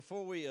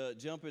before we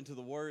jump into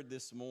the Word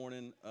this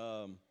morning,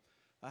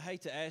 I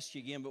hate to ask you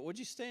again, but would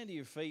you stand to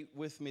your feet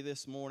with me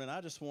this morning? I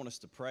just want us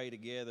to pray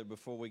together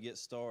before we get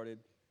started.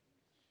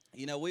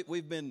 You know,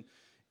 we've been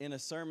in a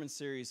sermon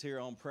series here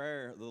on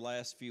prayer the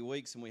last few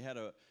weeks, and we had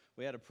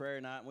a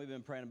prayer night, and we've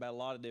been praying about a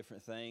lot of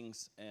different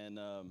things. And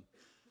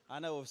I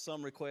know of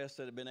some requests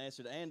that have been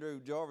answered.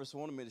 Andrew Jarvis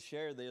wanted me to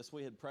share this.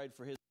 We had prayed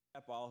for his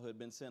grandpa who had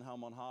been sent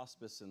home on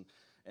hospice, and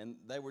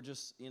they were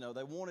just, you know,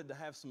 they wanted to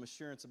have some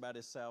assurance about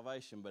his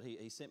salvation, but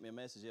he sent me a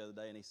message the other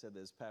day, and he said that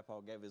his papa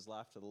gave his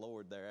life to the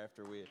Lord there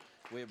after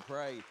we had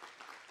prayed.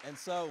 And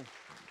so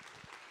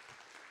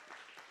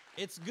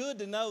it's good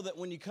to know that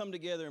when you come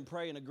together and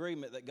pray in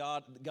agreement that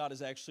God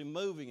is actually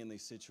moving in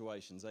these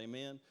situations.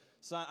 Amen.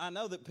 So I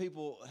know that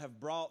people have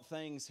brought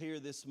things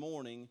here this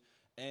morning,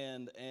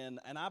 and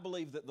I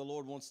believe that the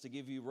Lord wants to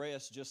give you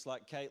rest, just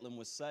like Caitlin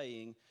was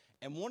saying.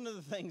 And one of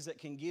the things that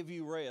can give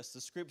you rest,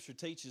 the Scripture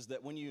teaches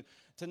that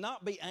to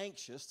not be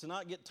anxious, to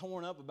not get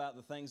torn up about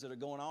the things that are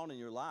going on in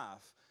your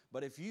life,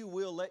 but if you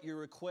will let your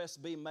requests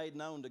be made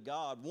known to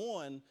God,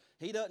 one,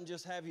 He doesn't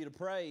just have you to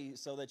pray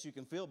so that you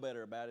can feel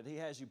better about it. He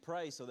has you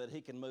pray so that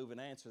He can move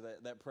and answer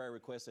that prayer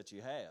request that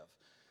you have.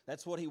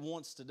 That's what He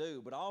wants to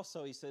do. But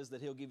also He says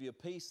that He'll give you a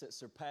peace that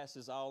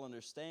surpasses all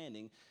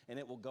understanding, and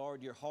it will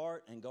guard your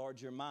heart and guard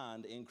your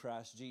mind in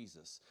Christ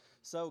Jesus.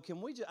 So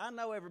I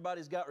know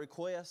everybody's got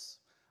requests.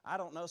 I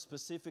don't know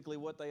specifically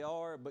what they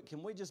are, but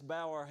can we just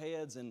bow our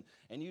heads and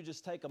you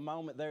just take a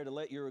moment there to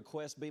let your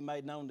request be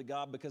made known to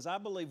God? Because I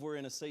believe we're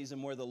in a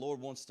season where the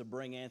Lord wants to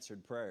bring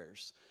answered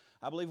prayers.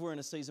 I believe we're in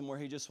a season where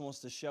He just wants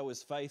to show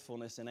His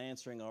faithfulness in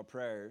answering our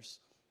prayers.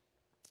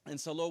 And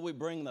so, Lord, we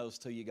bring those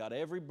to you, God.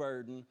 Every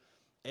burden,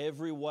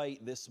 every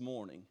weight this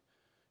morning,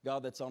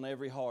 God, that's on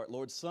every heart.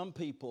 Lord, some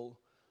people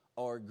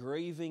are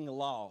grieving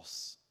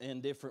loss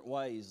in different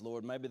ways,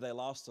 Lord. Maybe they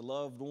lost a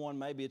loved one.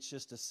 Maybe it's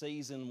just a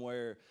season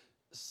where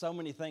so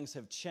many things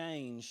have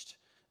changed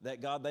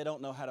that, God, they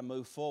don't know how to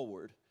move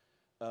forward.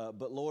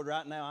 But Lord,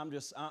 right now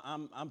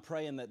I'm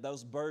praying that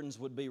those burdens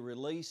would be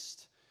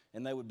released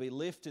and they would be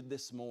lifted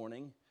this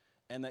morning,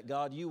 and that,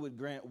 God, you would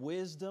grant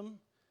wisdom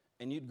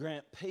and you'd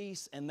grant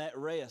peace and that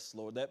rest,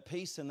 Lord, that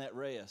peace and that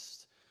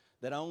rest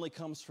that only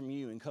comes from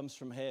you and comes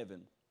from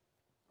heaven.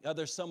 God,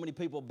 there's so many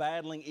people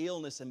battling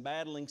illness and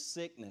battling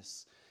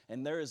sickness,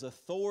 and there is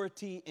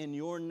authority in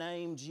your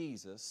name,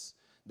 Jesus,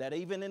 that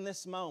even in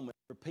this moment,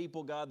 for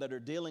people, God, that are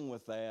dealing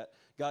with that,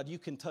 God, you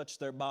can touch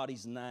their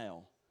bodies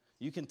now.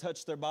 You can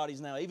touch their bodies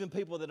now. Even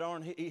people that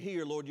aren't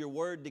here, Lord, your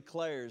word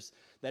declares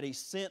that He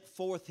sent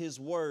forth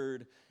His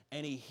word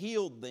and He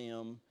healed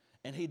them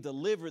and He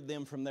delivered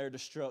them from their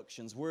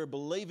destructions. We're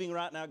believing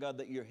right now, God,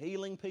 that you're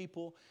healing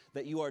people,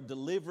 that you are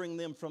delivering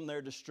them from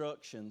their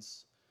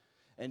destructions.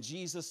 And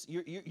Jesus,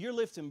 you're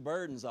lifting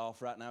burdens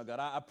off right now, God.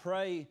 I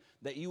pray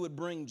that you would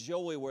bring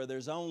joy where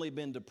there's only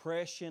been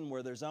depression,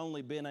 where there's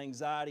only been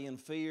anxiety and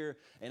fear,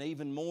 and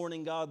even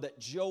mourning, God, that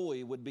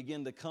joy would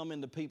begin to come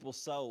into people's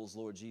souls,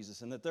 Lord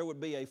Jesus, and that there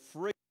would be a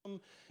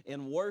freedom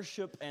in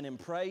worship and in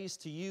praise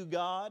to you,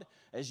 God,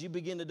 as you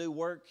begin to do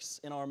works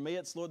in our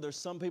midst. Lord, there's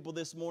some people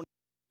this morning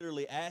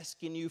literally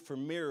asking you for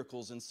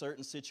miracles in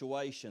certain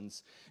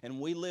situations, and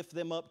we lift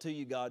them up to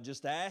you, God,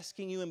 just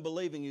asking you and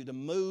believing you to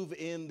move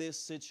in this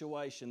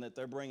situation that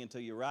they're bringing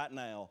to you right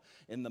now.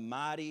 In the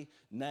mighty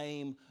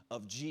name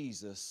of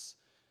Jesus,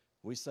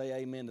 we say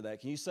amen to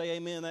that. Can you say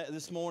amen to that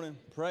this morning?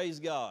 Praise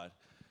God.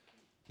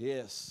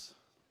 Yes.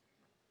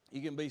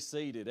 You can be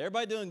seated.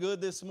 Everybody doing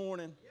good this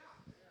morning?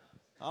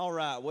 All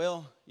right.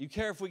 Well, you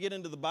care if we get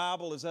into the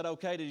Bible? Is that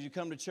okay? Did you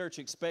come to church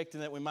expecting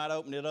that we might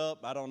open it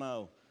up? I don't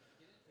know.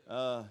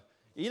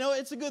 You know,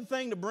 it's a good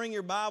thing to bring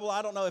your Bible.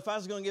 I don't know, if I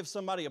was going to give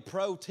somebody a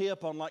pro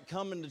tip on like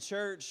coming to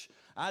church,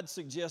 I'd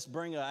suggest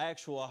bring a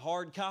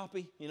hard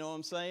copy, you know what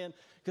I'm saying?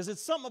 Because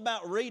it's something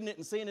about reading it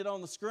and seeing it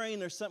on the screen.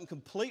 There's something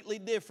completely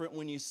different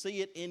when you see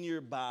it in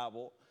your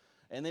Bible.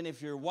 And then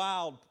if you're a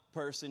wild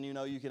person, you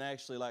know, you can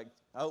actually like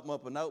open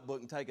up a notebook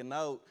and take a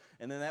note,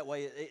 and then that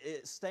way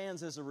it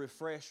stands as a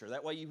refresher.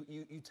 That way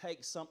you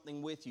take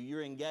something with you.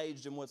 You're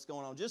engaged in what's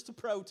going on. Just a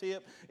pro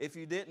tip. If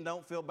you didn't,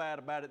 don't feel bad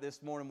about it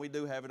this morning. We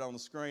do have it on the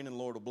screen, and the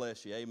Lord will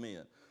bless you.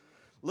 Amen.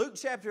 Luke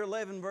chapter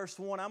 11, verse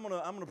 1. I'm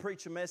gonna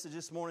preach a message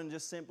this morning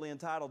just simply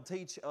entitled,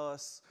 Teach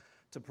Us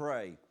to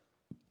Pray.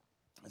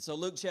 And so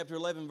Luke chapter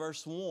 11,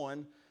 verse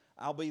 1,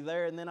 I'll be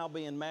there, and then I'll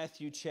be in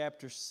Matthew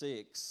chapter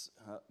 6,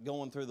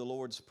 going through the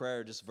Lord's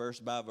Prayer just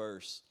verse by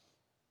verse.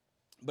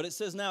 But it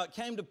says, now it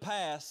came to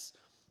pass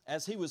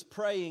as He was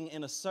praying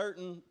in a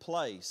certain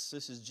place,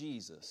 this is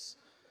Jesus,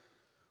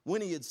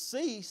 when He had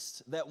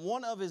ceased, that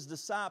one of His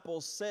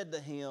disciples said to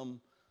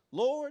Him,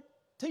 Lord,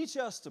 teach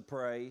us to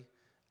pray,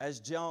 as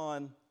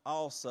John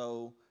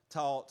also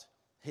taught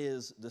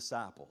his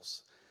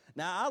disciples.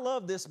 Now, I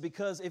love this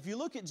because if you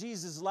look at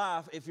Jesus'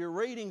 life, if you're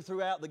reading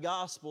throughout the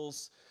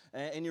Gospels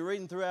and you're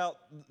reading throughout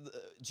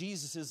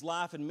Jesus'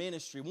 life and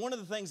ministry, one of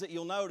the things that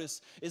you'll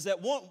notice is that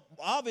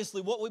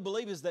obviously what we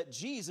believe is that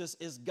Jesus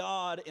is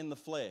God in the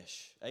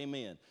flesh.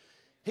 Amen.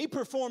 He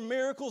performed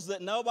miracles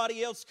that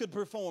nobody else could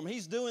perform.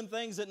 He's doing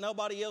things that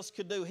nobody else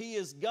could do. He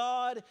is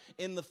God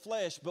in the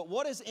flesh. But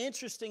what is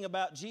interesting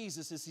about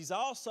Jesus is he's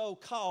also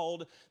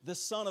called the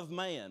Son of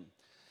Man.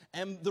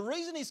 And the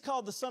reason he's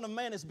called the Son of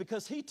Man is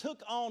because he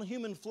took on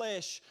human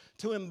flesh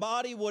to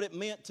embody what it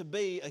meant to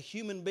be a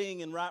human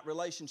being in right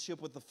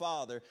relationship with the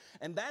Father.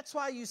 And that's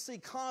why you see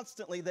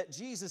constantly that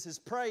Jesus is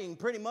praying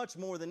pretty much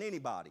more than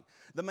anybody.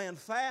 The man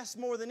fasts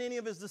more than any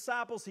of his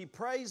disciples. He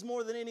prays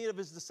more than any of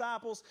his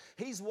disciples.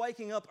 He's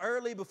waking up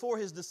early before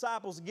his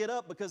disciples get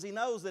up because he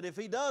knows that if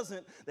he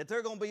doesn't, that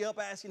they're going to be up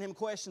asking him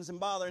questions and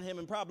bothering him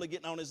and probably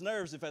getting on his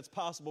nerves if that's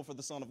possible for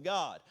the Son of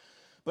God.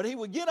 But he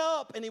would get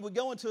up and he would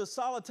go into a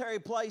solitary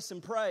place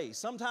and pray.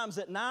 Sometimes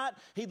at night,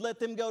 he'd let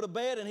them go to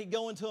bed and he'd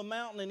go into a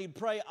mountain and he'd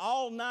pray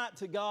all night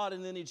to God,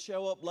 and then he'd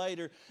show up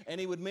later and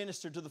he would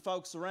minister to the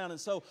folks around. And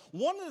so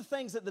one of the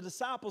things that the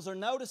disciples are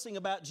noticing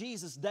about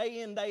Jesus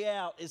day in, day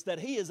out is that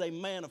he is a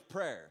man of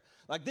prayer.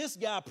 Like, this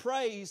guy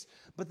prays,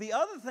 but the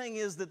other thing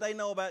is that they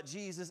know about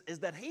Jesus is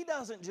that he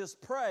doesn't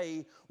just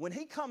pray. When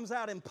he comes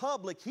out in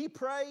public, he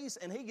prays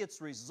and he gets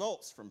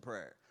results from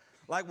prayer.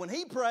 Like, when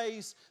he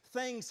prays,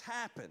 things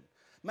happen.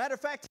 Matter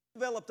of fact, he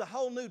developed a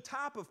whole new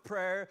type of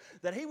prayer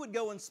that he would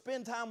go and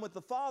spend time with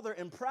the Father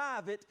in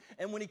private,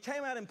 and when he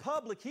came out in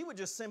public, he would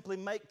just simply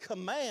make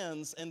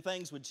commands and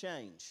things would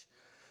change.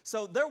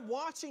 So they're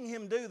watching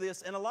him do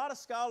this, and a lot of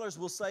scholars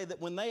will say that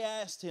when they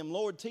asked him,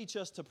 Lord, teach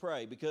us to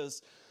pray,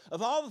 because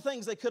of all the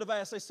things they could have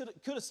asked, they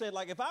could have said,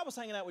 like, if I was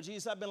hanging out with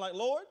Jesus, I'd been like,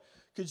 Lord,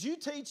 could you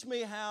teach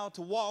me how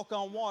to walk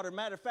on water?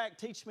 Matter of fact,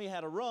 teach me how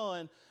to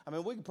run. I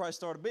mean, we could probably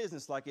start a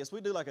business like this.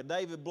 We do like a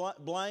David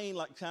Blaine,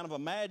 like kind of a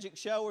magic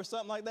show or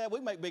something like that. We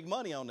make big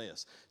money on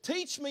this.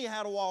 Teach me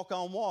how to walk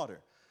on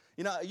water.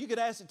 You know, you could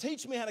ask him,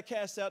 teach me how to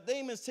cast out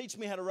demons, teach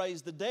me how to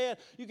raise the dead.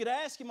 You could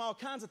ask him all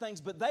kinds of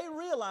things, but they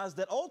realized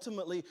that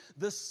ultimately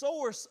the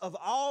source of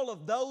all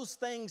of those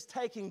things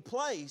taking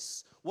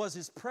place was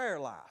his prayer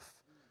life.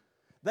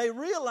 They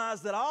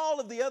realized that all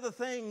of the other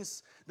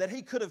things that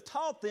he could have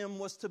taught them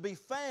was to be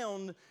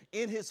found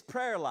in his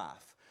prayer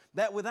life.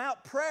 That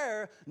without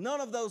prayer,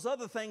 none of those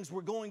other things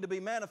were going to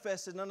be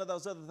manifested. None of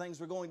those other things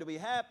were going to be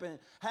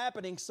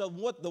happening. So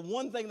the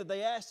one thing that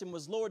they asked him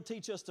was, Lord,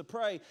 teach us to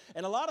pray.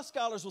 And a lot of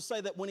scholars will say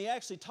that when he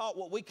actually taught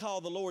what we call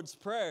the Lord's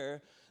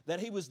Prayer, that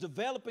he was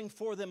developing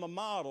for them a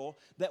model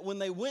that when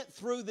they went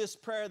through this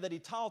prayer that he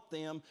taught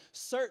them,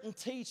 certain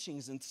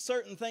teachings and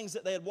certain things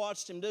that they had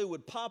watched him do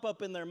would pop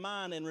up in their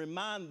mind and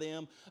remind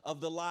them of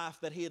the life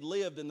that he had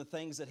lived and the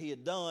things that he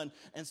had done.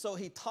 And so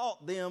he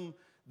taught them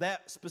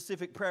that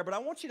specific prayer. But I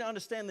want you to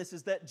understand this,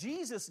 is that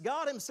Jesus,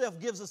 God himself,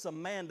 gives us a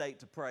mandate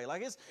to pray.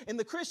 Like, in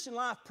the Christian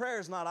life, prayer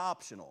is not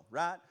optional,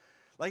 right?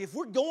 Like, if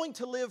we're going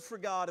to live for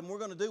God and we're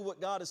going to do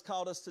what God has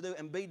called us to do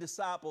and be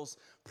disciples,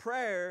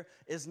 prayer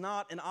is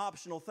not an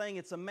optional thing,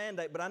 it's a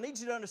mandate. But I need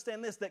you to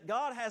understand this, that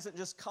God hasn't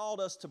just called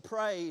us to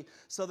pray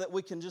so that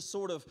we can just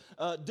sort of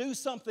do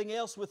something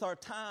else with our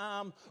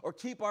time or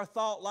keep our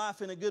thought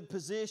life in a good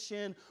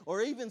position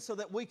or even so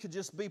that we could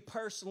just be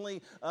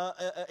personally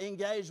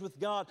engaged with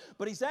God.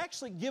 But he's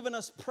actually given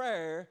us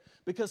prayer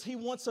because he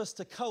wants us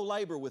to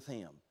co-labor with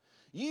him.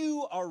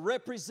 You are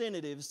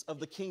representatives of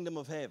the kingdom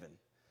of heaven.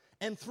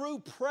 And through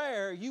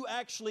prayer, you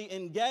actually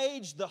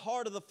engage the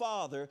heart of the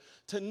Father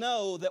to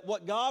know that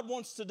what God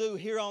wants to do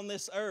here on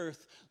this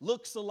earth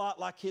looks a lot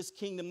like his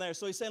kingdom there.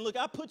 So he's saying, look,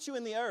 I put you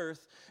in the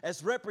earth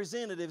as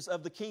representatives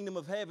of the kingdom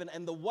of heaven,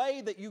 and the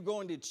way that you're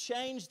going to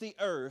change the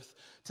earth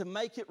to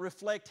make it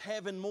reflect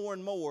heaven more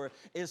and more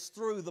is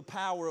through the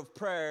power of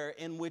prayer,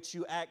 in which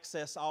you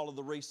access all of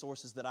the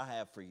resources that I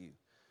have for you.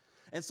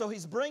 And so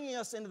he's bringing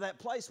us into that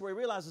place where he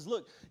realizes,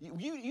 look,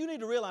 you need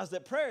to realize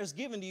that prayer is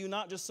given to you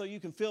not just so you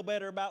can feel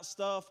better about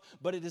stuff,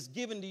 but it is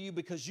given to you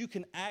because you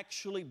can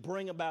actually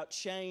bring about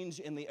change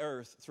in the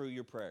earth through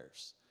your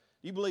prayers.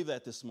 You believe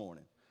that this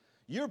morning?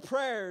 Your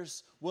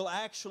prayers will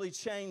actually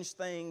change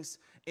things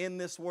in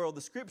this world.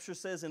 The scripture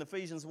says in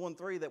Ephesians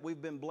 1:3 that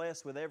we've been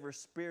blessed with every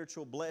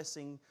spiritual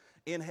blessing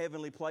in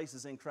heavenly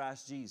places in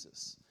Christ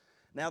Jesus.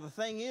 Now the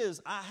thing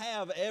is, I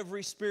have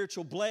every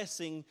spiritual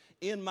blessing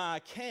in my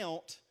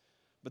account,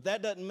 but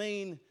that doesn't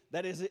mean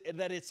that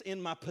it's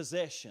in my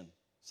possession.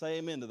 Say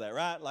amen to that,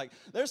 right? Like,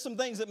 there's some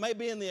things that may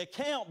be in the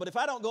account, but if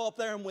I don't go up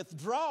there and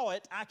withdraw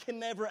it, I can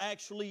never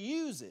actually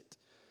use it.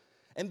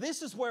 And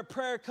this is where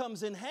prayer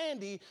comes in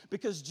handy,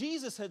 because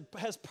Jesus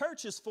has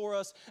purchased for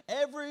us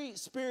every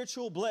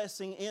spiritual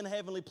blessing in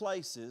heavenly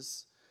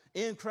places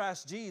in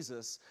Christ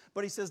Jesus.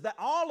 But he says that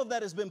all of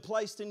that has been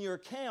placed in your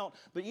account,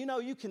 but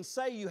you can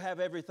say you have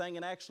everything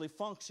and actually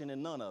function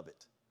in none of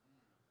it.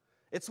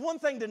 It's one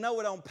thing to know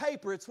it on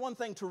paper. It's one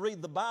thing to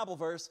read the Bible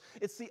verse.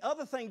 It's the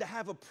other thing to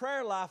have a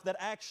prayer life that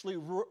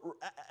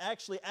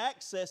actually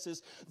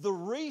accesses the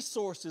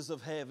resources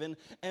of heaven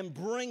and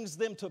brings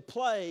them to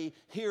play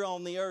here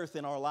on the earth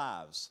in our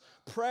lives.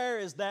 Prayer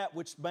is that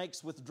which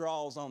makes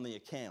withdrawals on the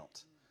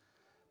account.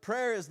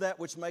 Prayer is that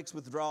which makes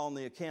withdrawal on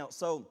the account.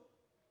 So,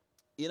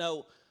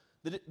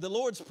 The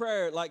Lord's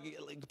Prayer, like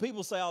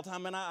people say all the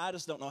time, man, I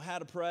just don't know how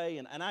to pray,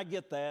 and I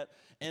get that.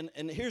 And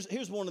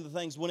here's one of the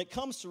things. When it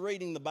comes to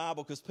reading the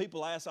Bible, because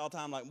people ask all the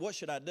time, like, what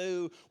should I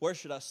do? Where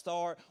should I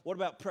start? What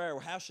about prayer?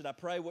 How should I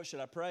pray? What should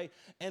I pray?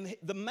 And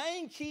the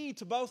main key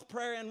to both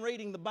prayer and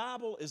reading the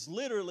Bible is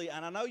literally,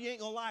 and I know you ain't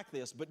going to like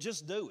this, but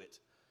just do it.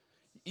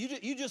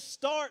 You just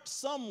start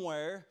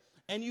somewhere,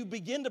 and you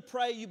begin to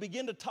pray, you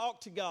begin to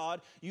talk to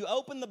God, you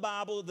open the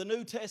Bible, the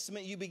New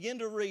Testament, you begin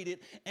to read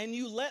it, and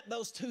you let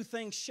those two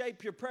things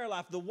shape your prayer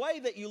life. The way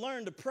that you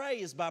learn to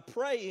pray is by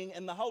praying,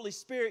 and the Holy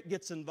Spirit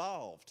gets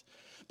involved.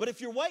 But if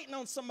you're waiting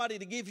on somebody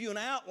to give you an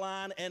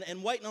outline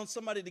and waiting on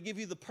somebody to give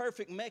you the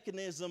perfect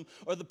mechanism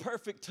or the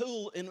perfect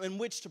tool in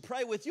which to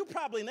pray with, you'll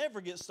probably never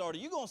get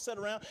started. You're going to sit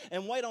around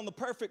and wait on the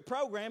perfect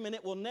program, and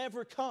it will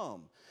never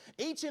come.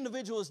 Each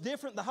individual is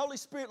different. The Holy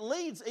Spirit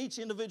leads each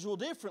individual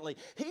differently.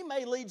 He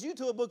may lead you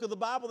to a book of the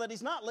Bible that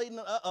He's not leading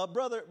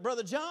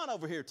Brother John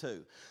over here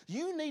to.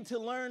 You need to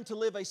learn to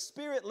live a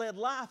Spirit-led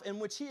life in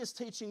which He is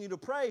teaching you to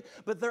pray,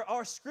 but there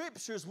are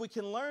scriptures. We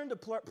can learn to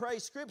pray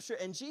Scripture,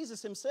 and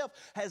Jesus Himself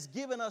has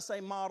given us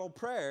a model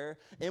prayer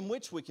in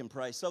which we can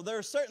pray. So there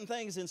are certain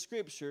things in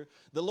Scripture,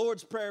 the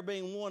Lord's Prayer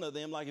being one of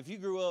them. Like if you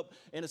grew up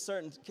in a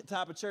certain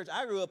type of church,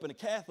 I grew up in a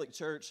Catholic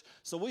church,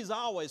 so we was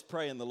always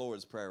praying the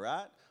Lord's Prayer,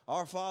 right?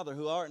 Our Father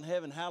who art in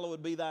heaven,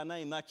 hallowed be thy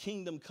name. Thy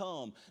kingdom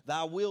come.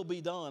 Thy will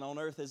be done on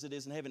earth as it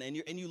is in heaven. And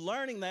you're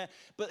learning that.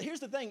 But here's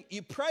the thing.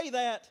 You pray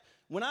that.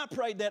 When I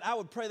prayed that, I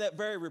would pray that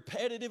very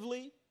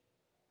repetitively.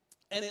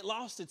 And it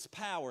lost its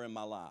power in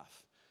my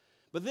life.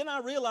 But then I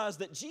realized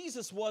that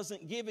Jesus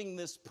wasn't giving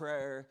this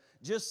prayer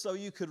just so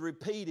you could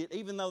repeat it,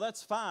 even though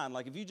that's fine.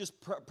 Like if you just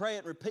pray it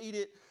and repeat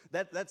it,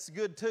 that's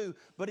good too.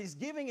 But He's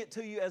giving it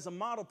to you as a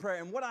model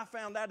prayer. And what I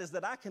found out is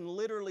that I can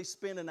literally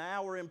spend an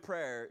hour in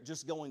prayer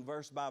just going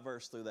verse by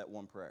verse through that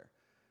one prayer.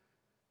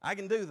 I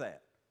can do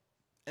that.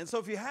 And so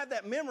if you have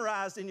that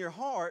memorized in your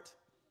heart,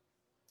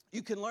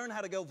 you can learn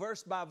how to go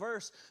verse by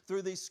verse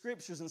through these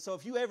scriptures. And so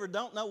if you ever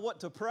don't know what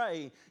to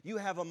pray, you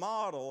have a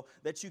model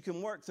that you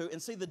can work through.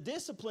 And see, the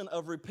discipline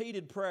of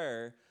repeated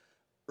prayer,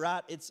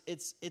 right,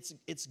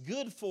 it's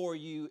good for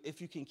you if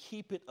you can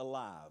keep it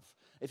alive.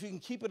 If you can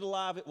keep it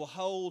alive, it will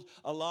hold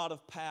a lot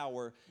of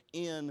power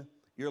in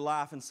your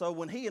life. And so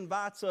when He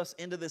invites us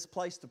into this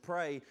place to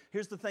pray,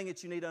 here's the thing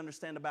that you need to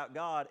understand about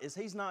God is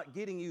He's not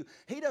getting you,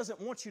 He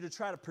doesn't want you to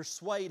try to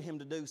persuade Him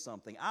to do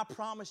something. I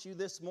promise you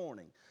this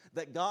morning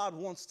that God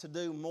wants to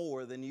do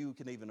more than you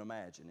can even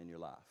imagine in your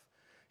life.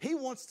 He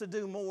wants to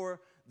do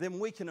more than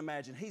we can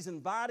imagine. He's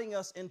inviting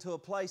us into a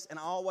place, and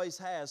always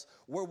has,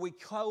 where we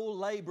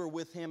co-labor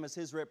with Him as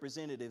His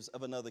representatives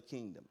of another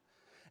kingdom.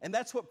 And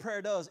that's what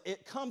prayer does.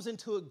 It comes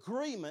into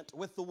agreement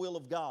with the will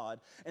of God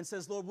and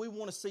says, Lord, we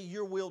want to see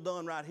your will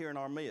done right here in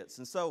our midst.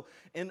 And so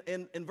in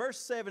verse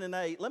 7 and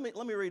 8, let me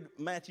read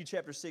Matthew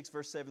chapter 6,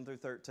 verse 7 through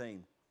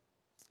 13.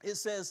 It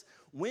says,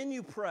 when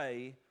you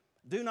pray,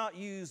 do not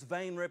use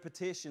vain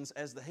repetitions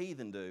as the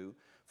heathen do,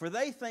 for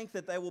they think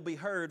that they will be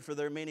heard for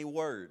their many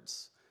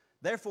words.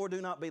 Therefore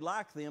do not be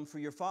like them, for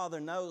your Father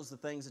knows the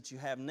things that you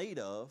have need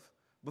of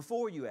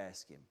before you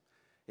ask Him.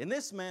 In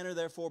this manner,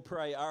 therefore,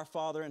 pray, Our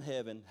Father in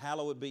heaven,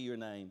 hallowed be your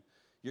name.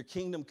 Your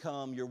kingdom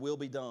come, your will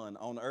be done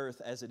on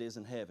earth as it is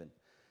in heaven.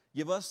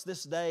 Give us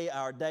this day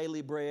our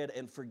daily bread,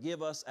 and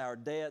forgive us our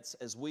debts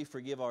as we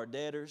forgive our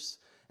debtors.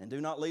 And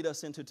do not lead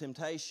us into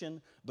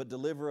temptation, but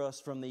deliver us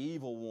from the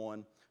evil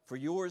one. For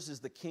yours is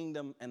the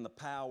kingdom and the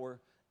power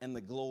and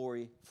the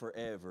glory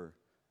forever.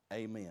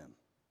 Amen.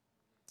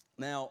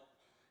 Now,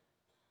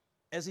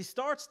 as he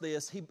starts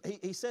this,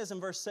 he says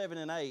in verse 7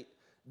 and 8,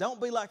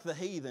 don't be like the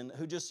heathen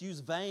who just use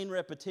vain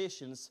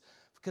repetitions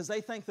because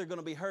they think they're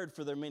going to be heard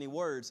for their many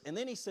words. And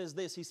then he says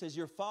this, he says,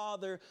 your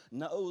Father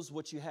knows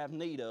what you have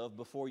need of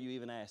before you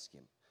even ask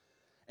Him.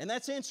 And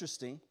that's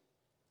interesting.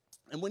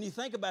 And when you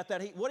think about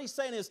that, what he's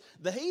saying is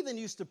the heathen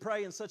used to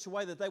pray in such a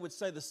way that they would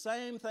say the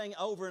same thing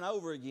over and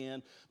over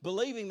again,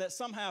 believing that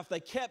somehow if they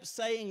kept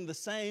saying the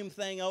same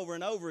thing over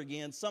and over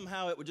again,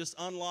 somehow it would just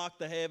unlock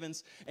the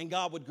heavens and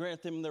God would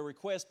grant them their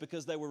request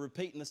because they were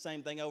repeating the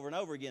same thing over and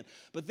over again.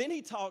 But then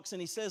he talks and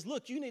he says,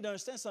 look, you need to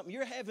understand something.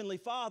 Your heavenly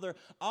Father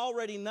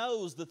already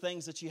knows the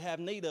things that you have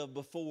need of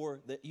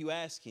before that you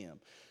ask Him.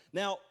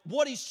 Now,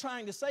 what he's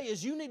trying to say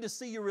is you need to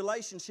see your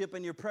relationship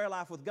and your prayer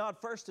life with God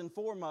first and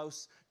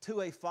foremost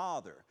to a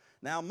father.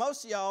 Now,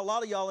 most of y'all, a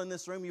lot of y'all in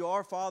this room, you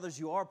are fathers,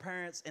 you are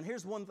parents, and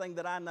here's one thing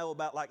that I know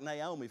about like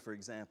Naomi, for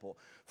example.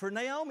 For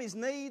Naomi's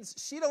needs,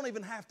 she don't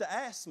even have to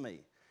ask me.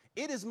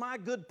 It is my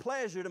good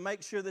pleasure to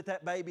make sure that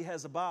that baby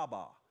has a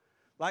baba.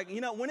 Like, you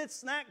know, when it's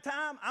snack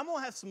time, I'm going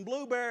to have some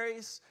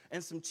blueberries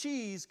and some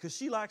cheese because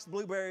she likes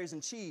blueberries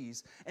and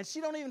cheese, and she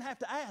don't even have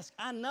to ask.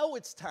 I know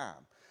it's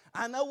time.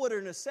 I know what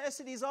her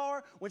necessities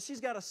are. When she's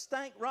got a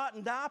stank,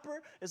 rotten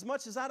diaper, as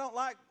much as I don't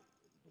like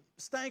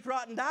stank,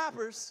 rotten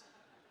diapers,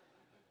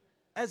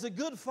 as a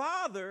good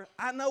father,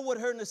 I know what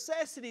her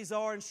necessities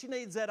are, and she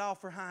needs that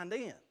off her hind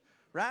end,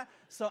 right?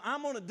 So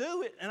I'm going to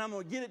do it, and I'm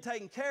going to get it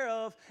taken care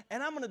of,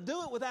 and I'm going to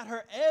do it without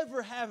her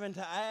ever having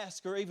to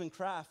ask or even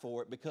cry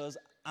for it because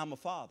I'm a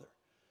father.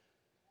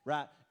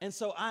 right? And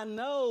so I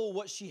know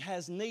what she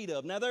has need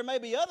of. Now, there may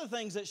be other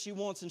things that she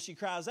wants and she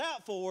cries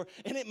out for,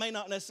 and it may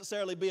not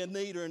necessarily be a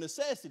need or a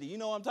necessity. You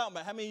know what I'm talking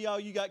about? How many of y'all,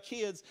 you got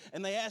kids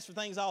and they ask for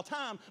things all the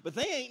time, but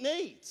they ain't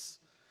needs?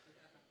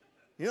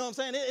 You know what I'm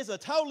saying? It's a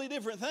totally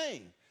different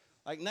thing.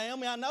 Like,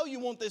 Naomi, I know you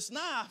want this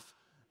knife,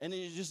 and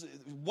you're just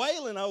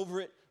wailing over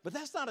it, but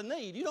that's not a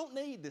need. You don't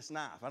need this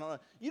knife.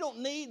 You don't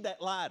need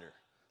that lighter.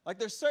 Like,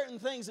 there's certain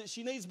things that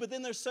she needs, but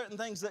then there's certain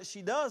things that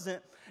she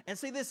doesn't. And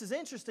see, this is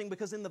interesting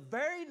because in the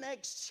very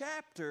next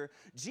chapter,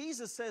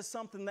 Jesus says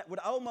something that would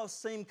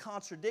almost seem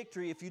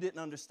contradictory if you didn't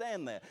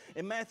understand that.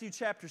 In Matthew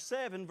chapter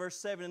 7, verse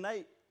 7 and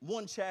 8,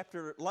 one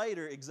chapter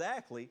later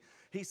exactly,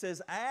 he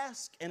says,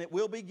 ask and it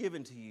will be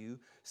given to you.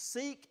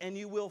 Seek and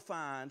you will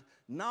find.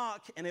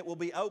 Knock and it will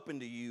be open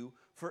to you.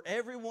 For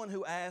everyone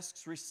who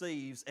asks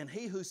receives, and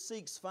he who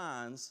seeks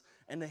finds,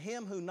 and to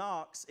him who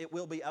knocks it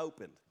will be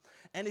opened.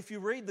 And if you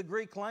read the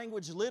Greek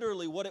language,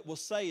 literally what it will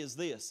say is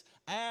this: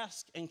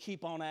 ask and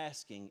keep on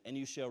asking, and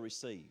you shall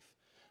receive.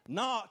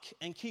 Knock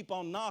and keep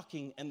on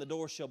knocking, and the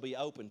door shall be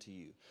open to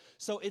you.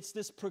 So it's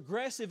this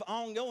progressive,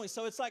 ongoing.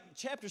 So it's like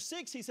chapter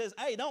 6, he says,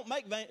 hey, don't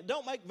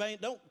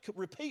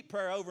repeat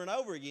prayer over and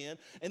over again.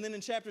 And then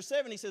in chapter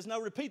 7, he says, no,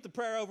 repeat the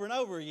prayer over and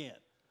over again.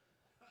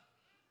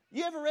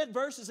 You ever read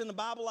verses in the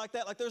Bible like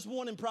that? Like there's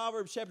one in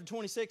Proverbs chapter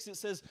 26, it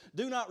says,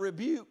 do not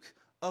rebuke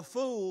a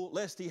fool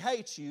lest he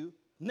hate you.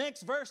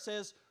 Next verse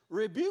says,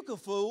 rebuke a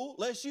fool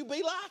lest you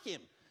be like him.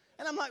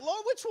 And I'm like,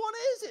 Lord, which one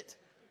is it?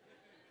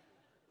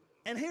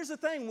 And here's the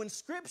thing, when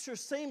Scripture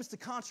seems to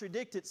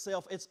contradict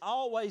itself, it's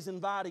always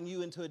inviting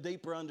you into a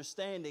deeper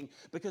understanding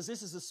because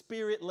this is a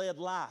Spirit-led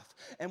life.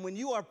 And when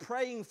you are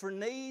praying for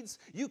needs,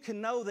 you can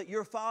know that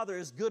your Father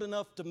is good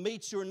enough to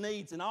meet your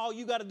needs. And all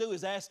you got to do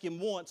is ask Him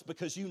once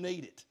because you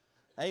need it.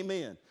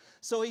 Amen.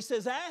 So he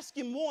says, ask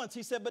Him once.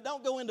 He said, but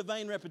don't go into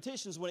vain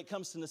repetitions when it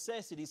comes to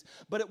necessities.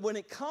 But when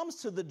it comes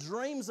to the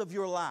dreams of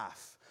your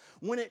life,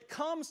 when it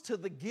comes to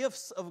the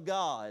gifts of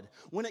God,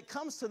 when it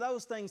comes to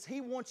those things,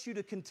 He wants you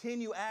to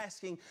continue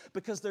asking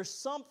because there's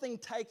something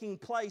taking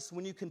place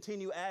when you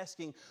continue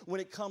asking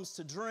when it comes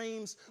to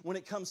dreams, when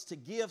it comes to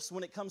gifts,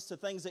 when it comes to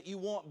things that you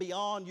want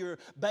beyond your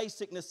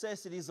basic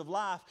necessities of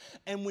life.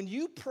 And when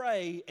you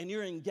pray and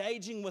you're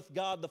engaging with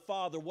God the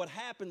Father, what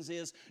happens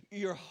is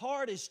your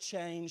heart is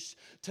changed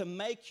to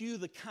make you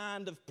the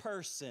kind of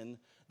person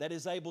that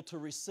is able to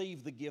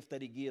receive the gift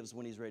that He gives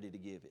when He's ready to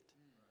give it.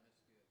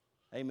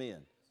 Amen.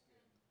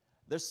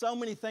 There's so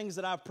many things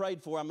that I've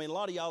prayed for. I mean, a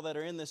lot of y'all that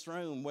are in this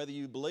room, whether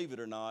you believe it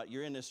or not,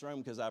 you're in this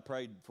room because I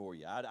prayed for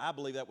you. I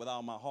believe that with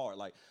all my heart.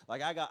 Like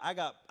I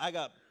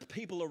got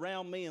people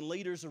around me and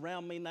leaders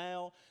around me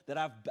now that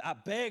I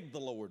begged the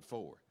Lord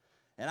for.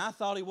 And I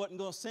thought He wasn't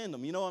going to send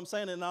them. You know what I'm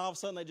saying? And all of a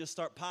sudden they just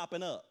start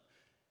popping up.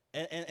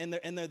 And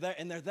they're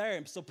there.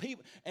 And so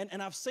people,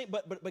 and I've seen,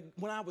 but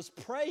when I was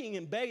praying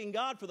and begging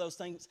God for those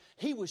things,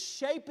 He was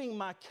shaping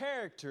my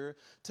character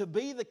to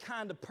be the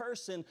kind of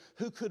person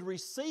who could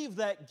receive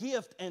that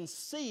gift and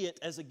see it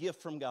as a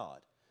gift from God.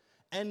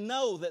 And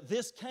know that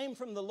this came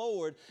from the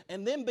Lord,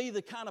 and then be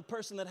the kind of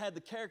person that had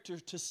the character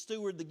to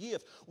steward the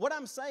gift. What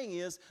I'm saying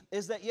is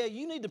that, yeah,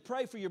 you need to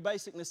pray for your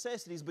basic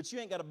necessities, but you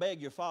ain't got to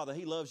beg your Father.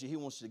 He loves you. He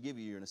wants you to give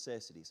you your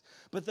necessities.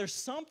 But there's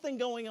something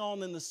going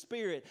on in the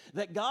Spirit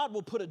that God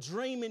will put a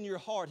dream in your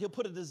heart. He'll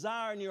put a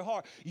desire in your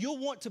heart. You'll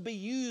want to be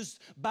used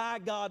by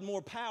God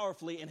more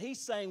powerfully, and He's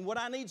saying, what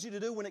I need you to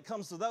do when it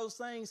comes to those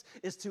things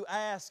is to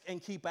ask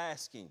and keep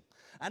asking.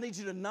 I need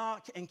you to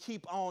knock and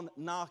keep on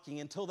knocking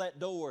until that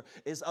door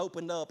is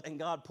opened up and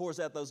God pours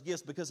out those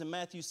gifts. Because in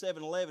Matthew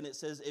 7:11 it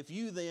says, if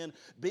you then,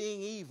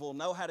 being evil,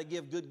 know how to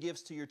give good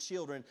gifts to your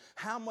children,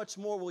 how much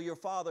more will your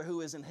Father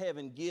who is in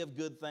heaven give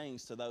good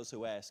things to those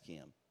who ask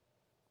Him?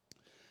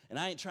 And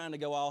I ain't trying to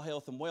go all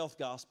health and wealth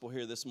gospel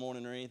here this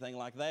morning or anything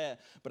like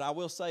that, but I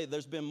will say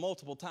there's been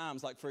multiple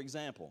times, like for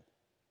example,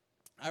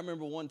 I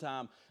remember one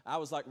time I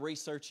was like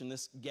researching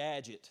this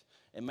gadget.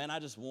 And man, I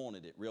just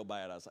wanted it real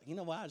bad. I was like, you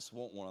know what? I just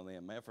want one of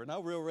them, man. For no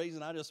real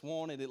reason, I just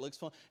want it. It looks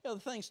fun. You know,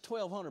 the thing's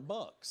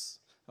 $1,200,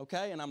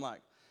 okay? And I'm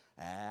like,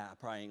 I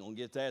probably ain't gonna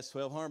get that. It's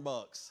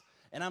 $1,200.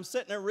 And I'm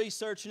sitting there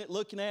researching it,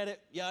 looking at it,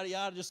 yada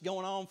yada, just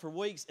going on for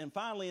weeks. And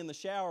finally, in the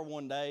shower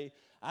one day,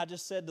 I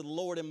just said to the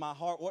Lord in my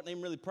heart, wasn't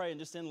even really praying,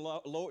 just in the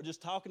Lord,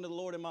 just talking to the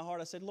Lord in my heart.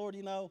 I said, Lord,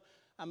 you know,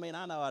 I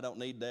know I don't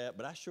need that,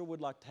 but I sure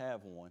would like to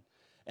have one.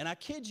 And I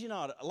kid you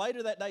not,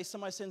 later that day,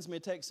 somebody sends me a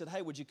text, said,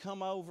 hey, would you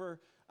come over?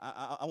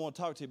 I want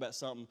to talk to you about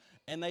something.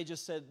 And they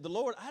just said,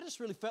 I just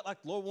really felt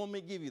like the Lord wanted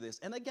me to give you this.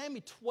 And they gave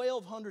me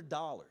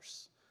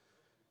 $1,200.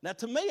 Now,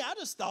 to me, I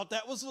just thought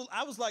I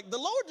was like, the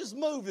Lord just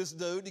moved this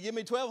dude to give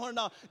me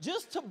 $1,200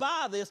 just to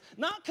buy this.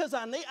 Not because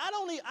I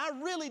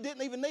really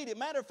didn't even need it.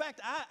 Matter of fact,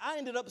 I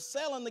ended up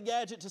selling the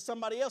gadget to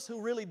somebody else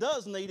who really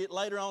does need it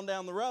later on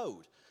down the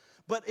road.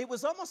 But it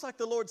was almost like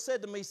the Lord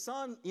said to me,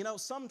 son, you know,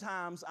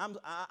 sometimes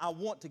I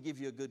want to give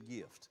you a good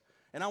gift.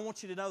 And I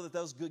want you to know that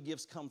those good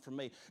gifts come from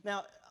me.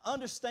 Now,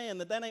 understand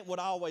that that ain't what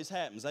always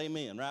happens,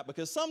 amen, right?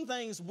 Because some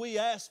things we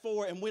ask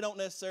for and we don't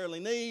necessarily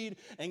need,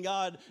 and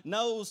God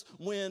knows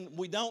when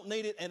we don't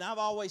need it. And I've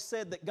always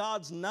said that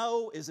God's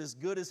no is as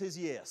good as His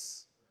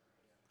yes.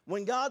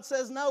 When God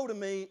says no to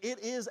me, it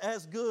is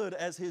as good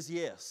as His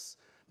yes.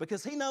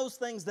 Because He knows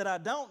things that I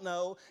don't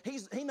know.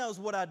 He knows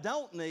what I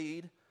don't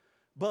need.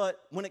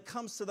 But when it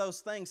comes to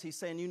those things, He's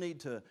saying you need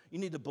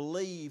to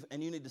believe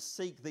and you need to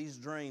seek these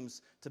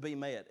dreams to be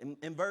met.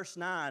 In verse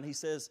 9, He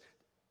says,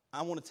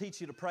 I want to teach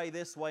you to pray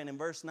this way. And in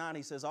verse 9,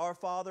 He says, Our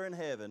Father in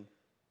heaven,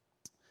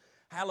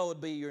 hallowed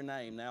be your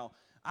name. Now,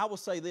 I will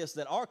say this,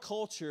 that our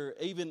culture,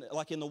 even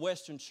like in the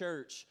Western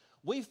church,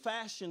 we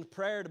fashioned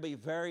prayer to be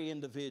very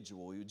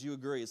individual. Would you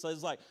agree? So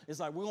it's like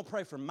we're going to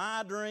pray for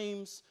my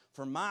dreams,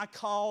 for my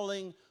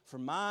calling, for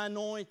my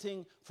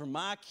anointing, for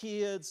my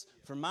kids,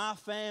 for my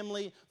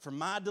family, for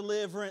my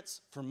deliverance,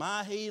 for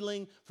my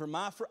healing, for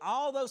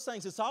all those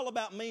things. It's all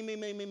about me, me,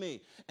 me, me,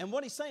 me. And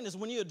what He's saying is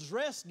when you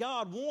address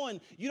God,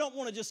 one, you don't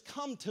want to just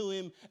come to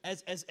Him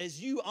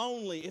as you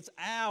only. It's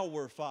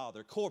our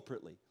Father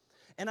corporately.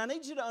 And I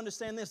need you to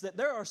understand this, that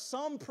there are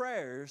some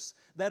prayers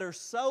that are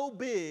so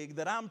big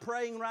that I'm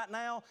praying right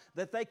now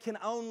that they can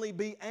only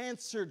be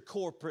answered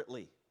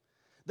corporately.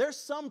 There's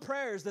some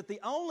prayers that the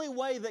only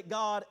way that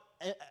God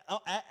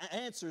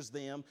answers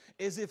them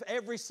is if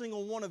every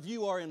single one of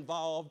you are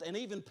involved and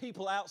even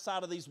people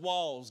outside of these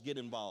walls get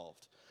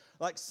involved.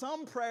 Like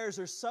some prayers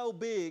are so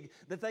big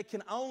that they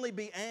can only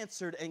be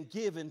answered and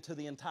given to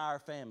the entire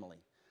family.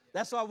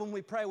 That's why when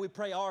we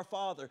pray Our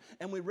Father,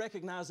 and we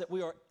recognize that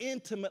we are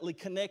intimately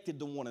connected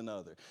to one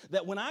another.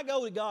 That when I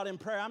go to God in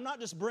prayer, I'm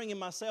not just bringing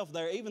myself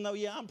there, even though,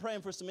 I'm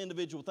praying for some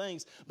individual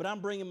things, but I'm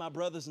bringing my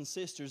brothers and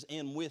sisters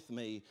in with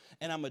me,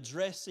 and I'm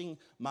addressing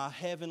my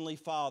Heavenly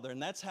Father.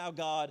 And that's how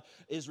God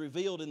is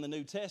revealed in the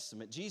New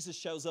Testament. Jesus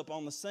shows up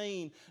on the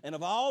scene, and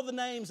of all the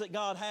names that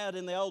God had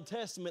in the Old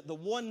Testament, the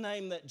one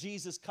name that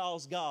Jesus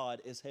calls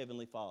God is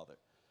Heavenly Father,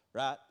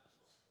 right?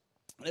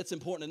 It's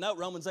important to note,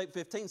 Romans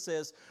 8:15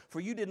 says,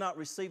 For you did not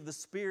receive the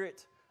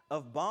spirit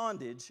of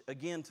bondage,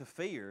 again to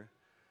fear,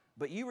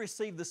 but you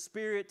received the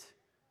spirit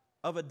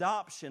of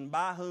adoption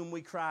by whom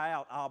we cry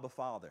out, Abba,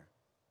 Father.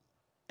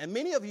 And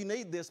many of you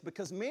need this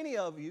because many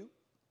of you,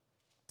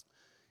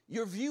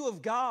 your view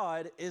of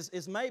God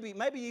is maybe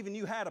even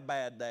you had a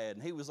bad dad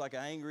and he was like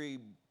an angry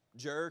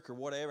jerk or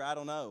whatever, I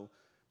don't know.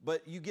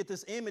 But you get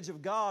this image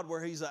of God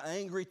where He's an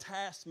angry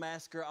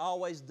taskmaster,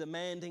 always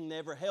demanding,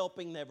 never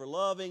helping, never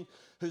loving,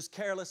 who's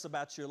careless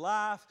about your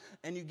life.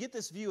 And you get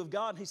this view of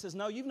God, and He says,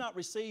 no, you've not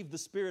received the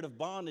spirit of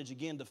bondage,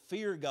 again, to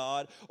fear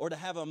God or to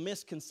have a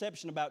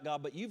misconception about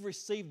God, but you've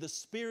received the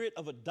spirit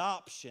of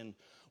adoption,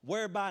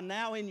 whereby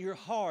now in your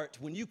heart,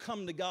 when you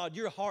come to God,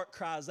 your heart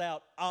cries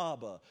out,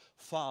 Abba,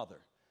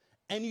 Father.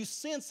 And you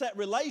sense that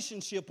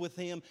relationship with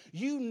Him,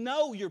 you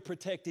know you're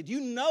protected.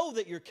 You know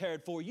that you're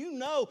cared for. You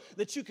know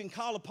that you can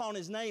call upon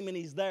His name and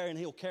He's there and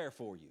He'll care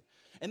for you.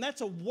 And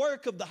that's a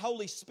work of the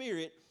Holy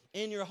Spirit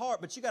in your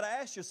heart. But you got to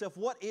ask yourself,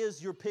 what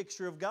is your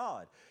picture of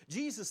God?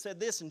 Jesus said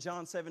this in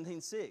John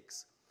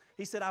 17:6.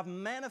 He said, I've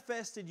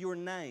manifested your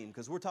name,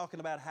 because we're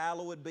talking about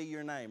hallowed be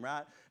your name,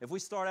 right? If we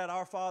start out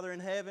Our Father in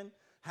heaven,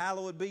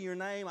 hallowed be your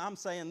name, I'm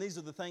saying these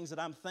are the things that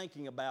I'm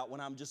thinking about when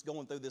I'm just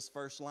going through this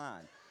first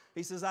line.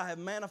 He says, I have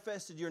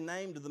manifested your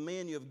name to the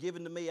men you have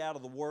given to me out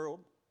of the world.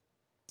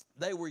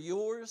 They were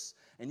yours,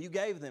 and you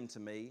gave them to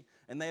me,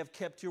 and they have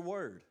kept your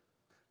word.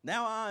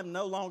 Now I am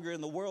no longer in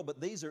the world, but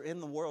these are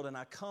in the world, and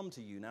I come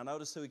to you. Now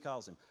notice who He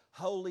calls Him.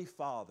 Holy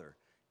Father,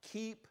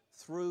 keep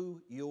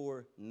through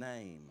your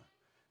name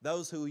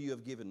those who you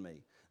have given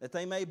me, that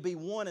they may be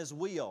one as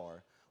we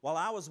are. While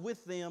I was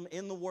with them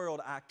in the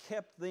world, I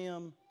kept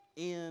them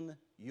in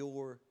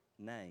your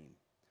name.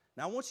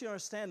 Now I want you to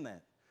understand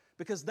that.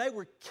 Because they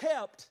were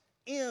kept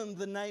in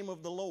the name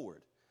of the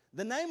Lord.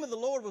 The name of the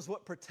Lord was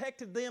what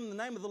protected them. The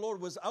name of the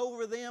Lord was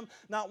over them.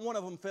 Not one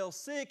of them fell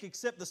sick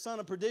except the son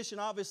of perdition.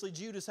 Obviously,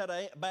 Judas had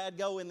a bad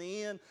go in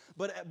the end.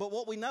 But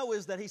what we know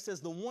is that He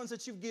says, the ones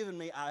that you've given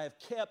me, I have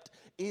kept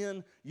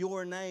in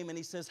your name. And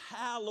He says,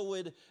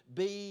 hallowed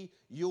be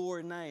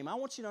your name. I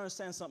want you to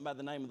understand something about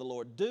the name of the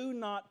Lord. Do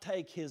not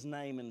take His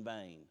name in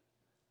vain.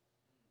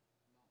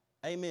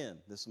 Amen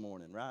this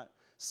morning, right?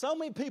 So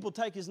many people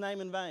take His name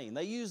in vain.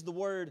 They use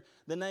the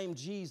name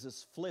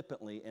Jesus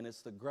flippantly, and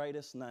it's the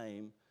greatest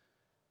name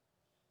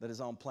that is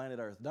on planet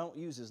Earth. Don't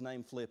use His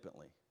name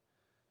flippantly.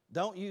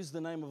 Don't use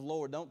the name of the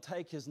Lord. Don't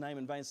take His name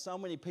in vain. So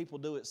many people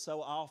do it so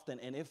often,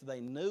 and if they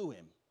knew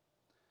Him,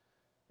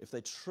 if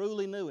they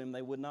truly knew Him,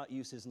 they would not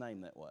use His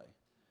name that way.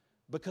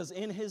 Because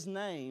in His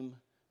name,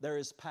 there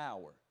is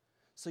power.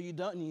 So you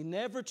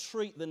never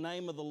treat the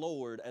name of the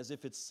Lord as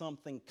if it's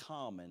something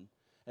common,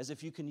 as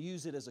if you can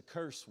use it as a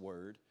curse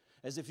word,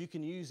 as if you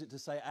can use it to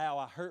say, ow,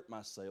 I hurt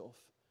myself.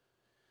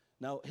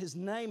 No, His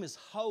name is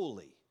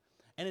holy,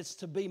 and it's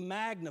to be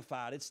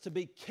magnified. It's to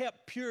be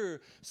kept pure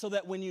so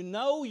that when you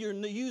know you're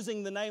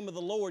using the name of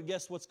the Lord,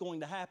 guess what's going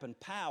to happen?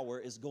 Power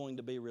is going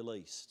to be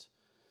released.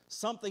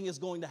 Something is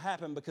going to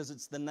happen because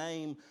it's the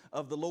name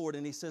of the Lord.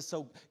 And he says,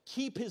 so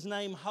keep his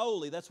name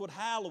holy. That's what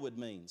hallowed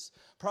means.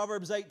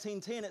 Proverbs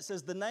 18:10, it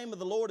says, the name of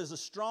the Lord is a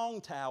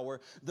strong tower.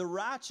 The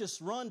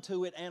righteous run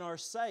to it and are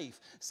safe.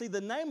 See,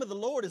 the name of the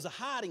Lord is a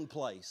hiding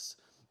place.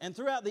 And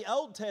throughout the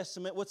Old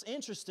Testament, what's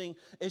interesting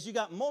is you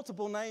got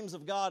multiple names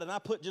of God, and I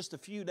put just a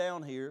few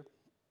down here.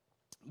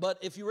 But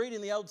if you read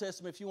in the Old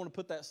Testament, if you want to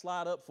put that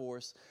slide up for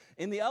us,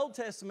 in the Old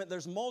Testament,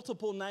 there's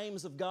multiple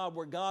names of God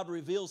where God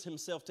reveals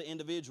himself to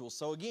individuals.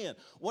 So again,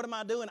 what am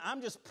I doing?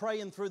 I'm just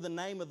praying through the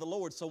name of the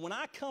Lord. So when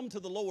I come to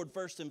the Lord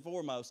first and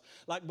foremost,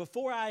 like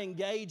before I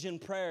engage in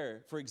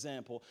prayer, for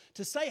example,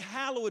 to say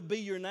hallowed be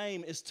your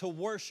name is to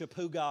worship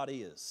who God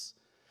is.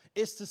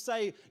 It's to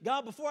say,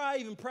 God, before I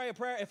even pray a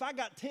prayer, if I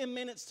got 10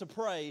 minutes to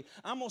pray,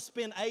 I'm going to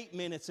spend 8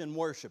 minutes in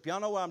worship. Y'all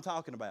know what I'm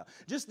talking about.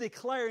 Just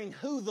declaring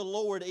who the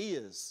Lord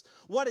is,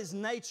 what his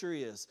nature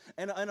is,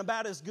 and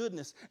about his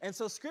goodness. And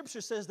so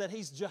Scripture says that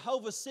he's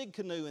Jehovah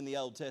Sidkenu in the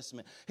Old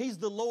Testament. He's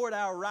the Lord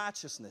our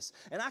righteousness.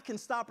 And I can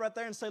stop right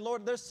there and say,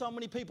 Lord, there's so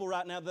many people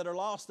right now that are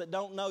lost that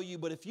don't know you,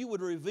 but if you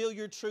would reveal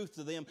your truth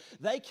to them,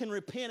 they can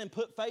repent and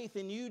put faith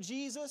in you,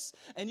 Jesus,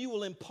 and you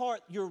will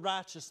impart your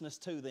righteousness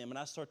to them. And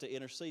I start to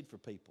intercede for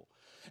people.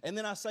 And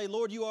then I say,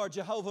 Lord, you are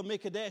Jehovah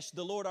Mikadesh,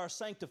 the Lord our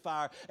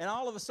sanctifier. And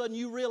all of a sudden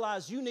you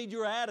realize you need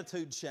your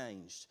attitude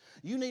changed.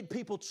 You need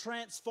people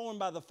transformed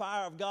by the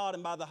fire of God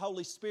and by the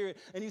Holy Spirit.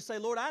 And you say,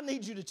 Lord, I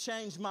need you to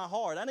change my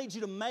heart. I need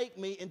you to make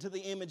me into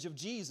the image of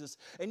Jesus.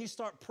 And you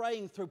start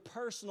praying through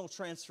personal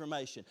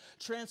transformation.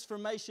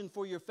 Transformation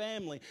for your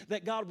family.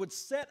 That God would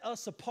set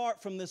us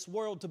apart from this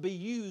world to be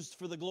used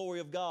for the glory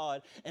of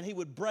God. And he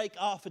would break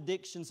off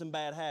addictions and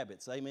bad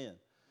habits. Amen.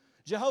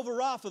 Jehovah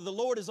Rapha, the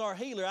Lord is our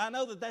healer. I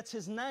know that that's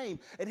his name.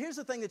 And here's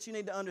the thing that you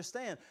need to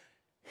understand.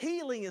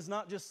 Healing is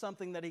not just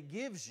something that he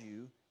gives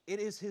you. It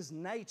is his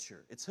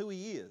nature. It's who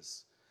he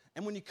is.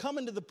 And when you come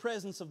into the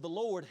presence of the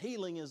Lord,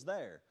 healing is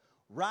there.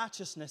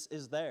 Righteousness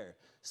is there.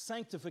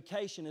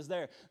 Sanctification is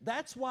there.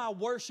 That's why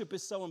worship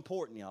is so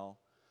important, y'all.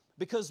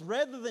 Because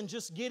rather than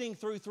just getting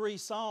through 3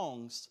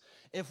 songs,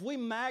 if we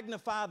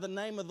magnify the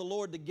name of the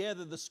Lord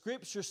together, the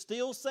Scripture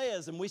still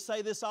says, and we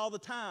say this all the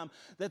time,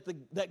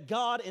 that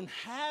God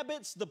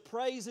inhabits the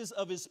praises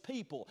of his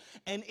people.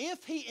 And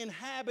if he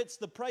inhabits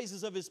the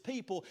praises of his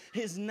people,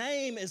 his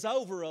name is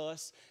over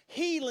us.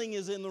 Healing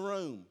is in the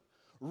room.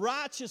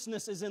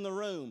 Righteousness is in the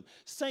room.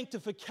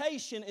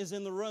 Sanctification is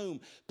in the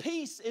room.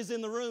 Peace is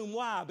in the room.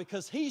 Why?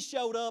 Because he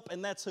showed up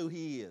and that's who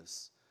he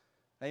is.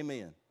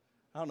 Amen.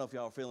 I don't know if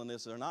y'all are feeling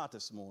this or not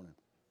this morning.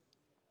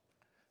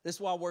 This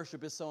is why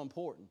worship is so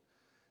important.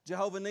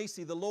 Jehovah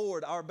Nissi, the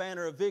Lord, our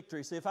banner of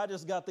victory. See, if I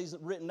just got these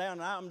written down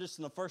and I'm just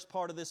in the first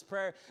part of this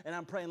prayer and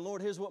I'm praying,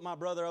 Lord, here's what my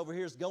brother over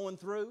here is going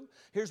through.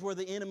 Here's where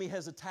the enemy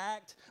has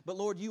attacked. But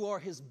Lord, you are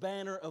his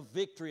banner of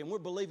victory. And we're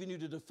believing you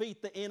to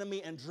defeat the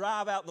enemy and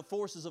drive out the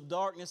forces of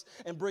darkness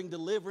and bring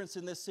deliverance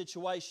in this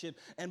situation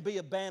and be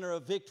a banner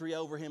of victory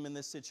over him in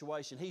this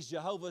situation. He's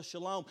Jehovah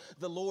Shalom,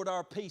 the Lord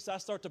our peace. I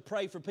start to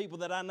pray for people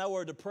that I know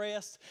are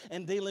depressed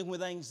and dealing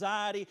with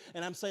anxiety.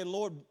 And I'm saying,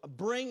 Lord,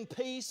 bring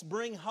peace,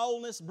 bring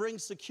wholeness, bring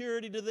security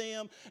to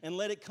them, and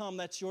let it come.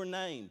 That's your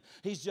name.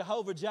 He's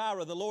Jehovah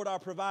Jireh, the Lord our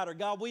provider.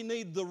 God, we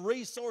need the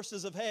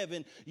resources of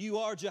heaven. You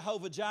are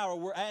Jehovah Jireh.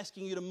 We're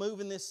asking you to move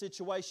in this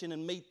situation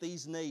and meet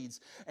these needs.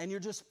 And you're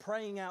just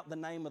praying out the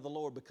name of the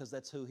Lord because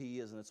that's who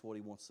he is and that's what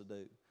he wants to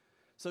do.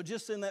 So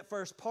just in that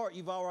first part,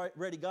 you've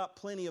already got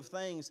plenty of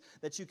things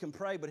that you can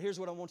pray. But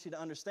here's what I want you to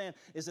understand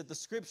is that the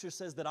Scripture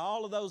says that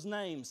all of those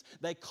names,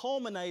 they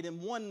culminate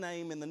in one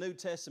name in the New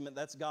Testament.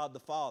 That's God the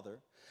Father.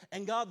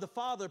 And God the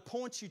Father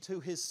points you to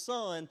his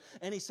Son,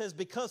 and he says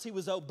because he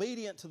was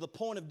obedient to the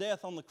point of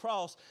death on the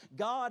cross,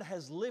 God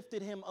has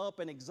lifted him up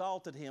and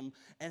exalted him,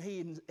 and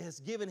he has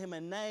given him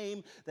a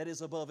name that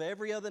is above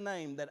every other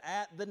name, that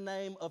at the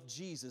name of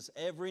Jesus,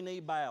 every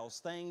knee bows.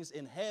 Things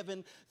in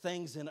heaven,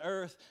 things in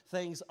earth,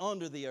 things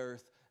under the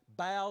earth,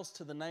 bows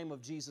to the name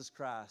of Jesus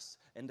Christ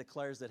and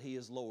declares that he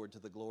is Lord to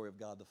the glory of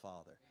God the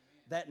Father.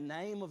 That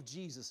name of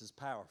Jesus is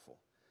powerful.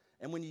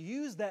 And when you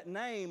use that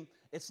name,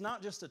 it's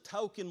not just a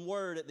token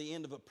word at the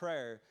end of a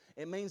prayer.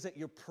 It means that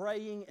you're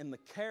praying in the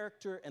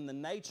character and the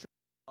nature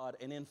of God,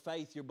 and in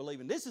faith you're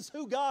believing, this is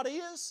who God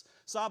is,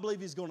 so I believe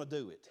he's going to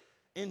do it.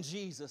 In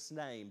Jesus'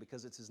 name,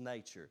 because it's his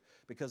nature,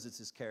 because it's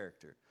his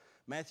character.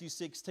 Matthew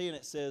 6:10,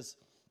 it says,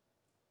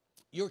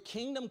 your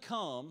kingdom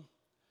come,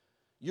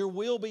 your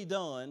will be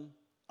done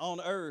on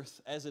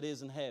earth as it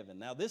is in heaven.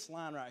 Now this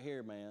line right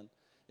here, man,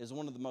 is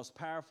one of the most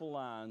powerful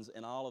lines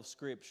in all of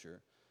Scripture.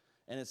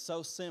 And it's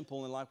so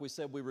simple, and like we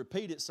said, we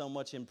repeat it so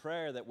much in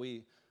prayer that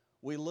we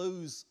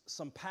lose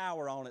some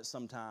power on it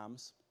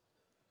sometimes.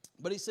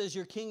 But he says,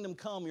 your kingdom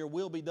come, your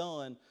will be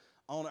done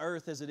on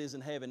earth as it is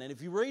in heaven. And if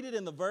you read it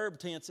in the verb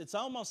tense, it's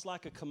almost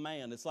like a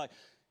command. It's like,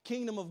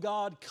 kingdom of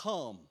God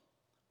come,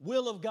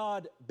 will of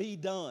God be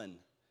done.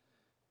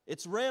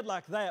 It's read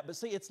like that, but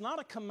see, it's not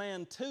a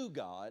command to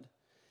God.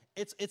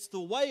 It's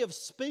the way of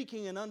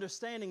speaking and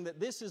understanding that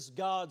this is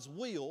God's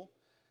will.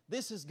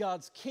 This is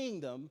God's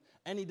kingdom,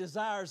 and he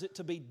desires it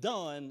to be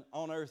done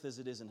on earth as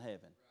it is in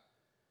heaven.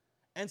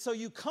 And so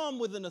you come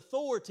with an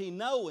authority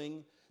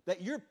knowing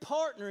that you're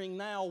partnering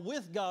now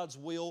with God's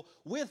will,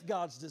 with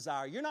God's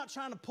desire. You're not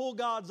trying to pull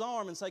God's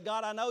arm and say,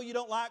 God, I know you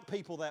don't like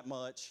people that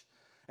much,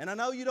 and I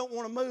know you don't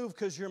want to move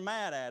because you're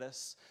mad at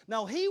us.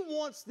 No, He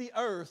wants the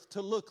earth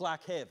to look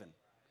like heaven.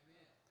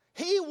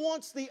 He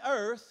wants the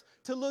earth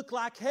to look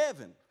like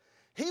heaven.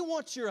 He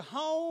wants your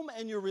home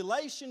and your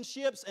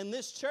relationships and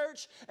this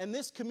church and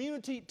this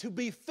community to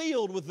be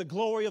filled with the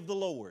glory of the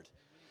Lord.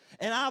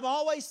 And I've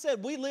always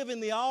said we live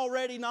in the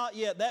already not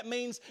yet. That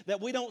means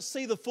that we don't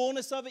see the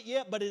fullness of it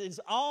yet, but it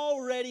is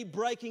already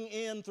breaking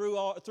in through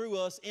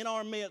us in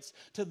our midst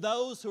to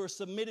those who are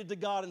submitted to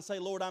God and say,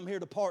 Lord, I'm here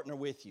to partner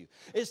with you.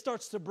 It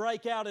starts to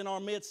break out in our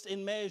midst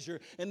in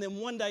measure. And then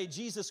one day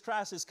Jesus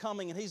Christ is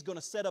coming and He's going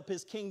to set up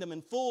His kingdom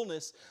in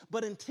fullness.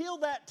 But until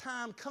that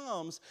time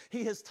comes,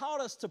 He has taught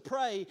us to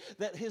pray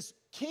that His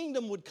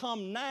kingdom would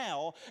come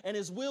now and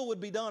His will would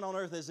be done on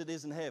earth as it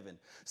is in heaven.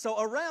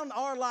 So around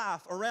our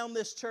life, around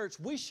this church,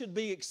 we should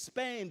be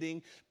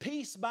expanding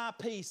piece by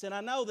piece. And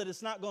I know that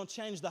it's not going to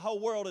change the whole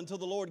world until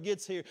the Lord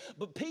gets here,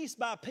 but piece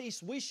by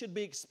piece we should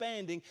be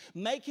expanding,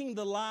 making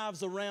the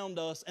lives around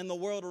us and the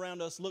world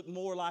around us look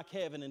more like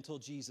heaven until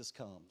Jesus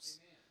comes.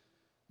 Amen.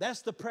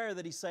 That's the prayer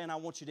that He's saying I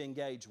want you to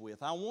engage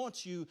with. I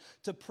want you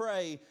to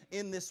pray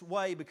in this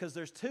way because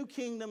there's two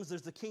kingdoms.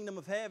 There's the kingdom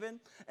of heaven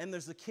and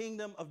there's the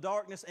kingdom of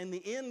darkness. And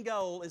the end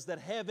goal is that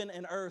heaven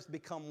and earth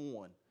become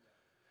one.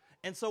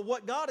 And so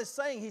what God is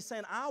saying, He's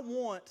saying, I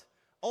want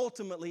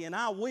ultimately and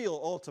I will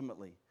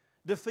ultimately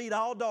defeat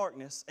all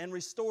darkness and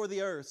restore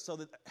the earth so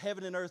that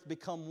heaven and earth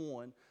become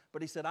one.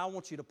 But He said, I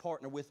want you to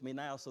partner with me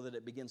now so that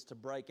it begins to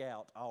break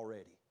out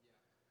already.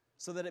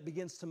 So that it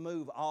begins to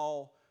move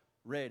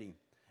already.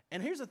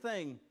 And here's the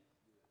thing,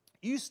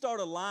 you start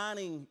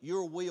aligning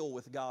your will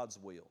with God's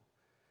will.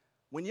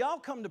 When y'all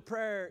come to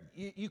prayer,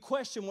 you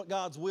question what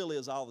God's will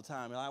is all the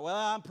time. You're like, well,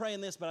 I'm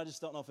praying this, but I just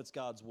don't know if it's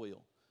God's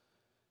will.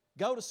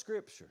 Go to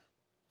Scripture.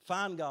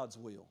 Find God's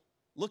will.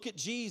 Look at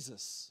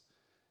Jesus.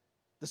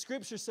 The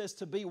Scripture says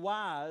to be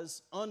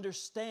wise,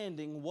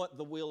 understanding what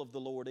the will of the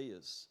Lord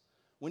is.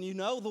 When you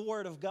know the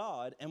Word of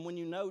God and when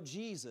you know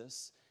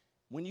Jesus,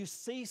 when you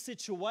see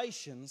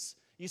situations,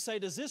 you say,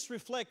 does this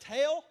reflect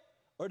hell?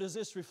 Or does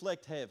this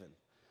reflect heaven?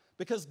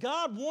 Because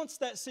God wants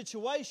that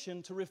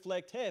situation to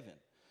reflect heaven.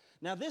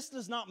 Now, this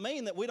does not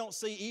mean that we don't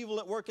see evil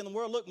at work in the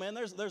world. Look, man,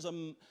 there's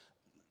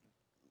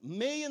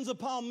millions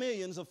upon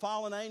millions of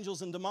fallen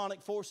angels and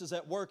demonic forces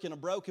at work in a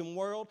broken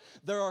world.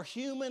 There are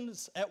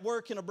humans at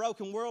work in a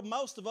broken world.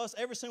 Most of us,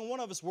 every single one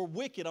of us, we're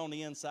wicked on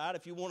the inside,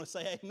 if you want to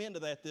say amen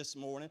to that this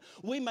morning.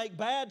 We make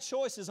bad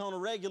choices on a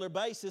regular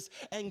basis,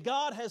 and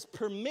God has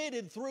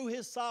permitted through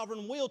His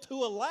sovereign will to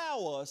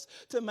allow us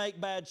to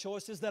make bad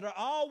choices that are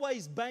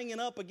always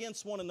banging up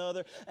against one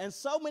another. And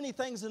so many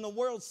things in the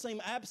world seem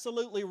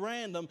absolutely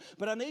random,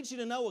 but I need you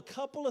to know a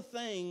couple of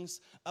things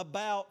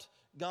about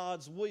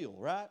God's will,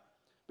 right?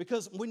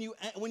 Because when you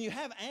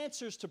have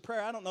answers to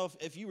prayer, I don't know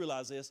if you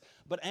realize this,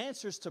 but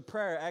answers to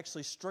prayer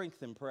actually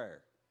strengthen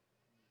prayer.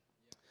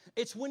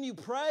 It's when you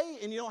pray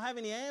and you don't have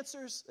any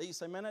answers that you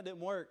say, man, that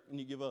didn't work, and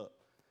you give up.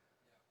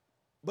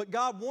 But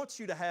God wants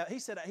you to have,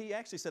 He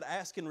actually said,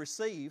 ask and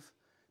receive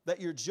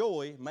that your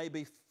joy may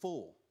be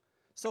full.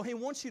 So He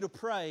wants you to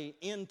pray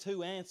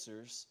into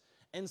answers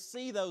and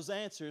see those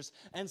answers.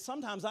 And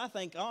sometimes I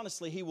think,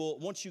 honestly, He will,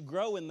 once you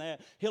grow in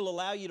that, He'll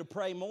allow you to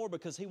pray more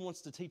because He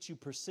wants to teach you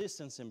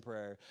persistence in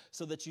prayer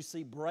so that you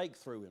see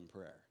breakthrough in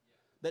prayer.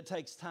 That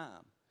takes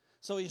time.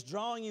 So He's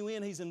drawing you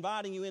in, He's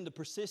inviting you into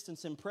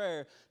persistence in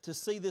prayer to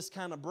see this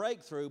kind of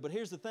breakthrough. But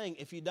here's the thing,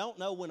 if you don't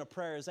know when a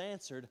prayer is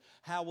answered,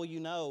 how will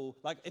you know?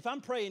 Like if I'm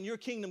praying, your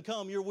kingdom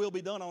come, your will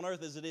be done on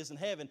earth as it is in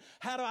heaven,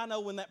 how do I know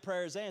when that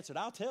prayer is answered?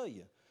 I'll tell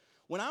you.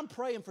 When I'm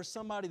praying for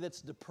somebody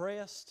that's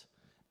depressed,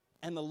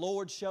 and the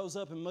Lord shows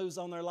up and moves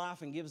on their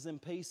life and gives them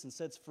peace and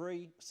sets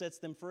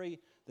them free,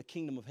 the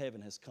kingdom of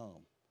heaven has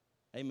come.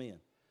 Amen.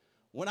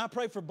 When I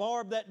prayed for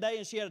Barb that day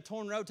and she had a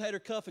torn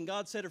rotator cuff and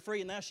God set her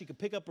free and now she could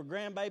pick up her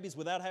grandbabies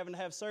without having to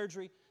have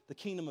surgery, the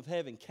kingdom of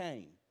heaven came.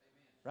 Amen.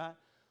 Right?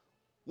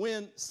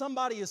 When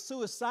somebody is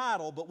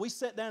suicidal, but we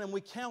sit down and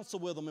we counsel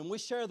with them and we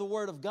share the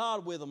Word of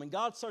God with them and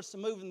God starts to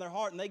move in their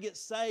heart and they get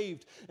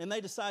saved and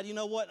they decide, you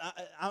know what,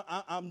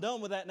 I'm done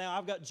with that now.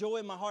 I've got joy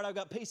in my heart. I've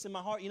got peace in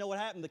my heart. You know what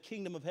happened? The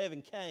kingdom of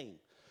heaven came.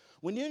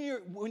 When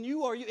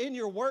you are in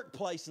your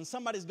workplace and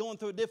somebody's going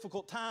through a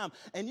difficult time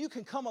and you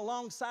can come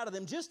alongside of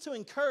them just to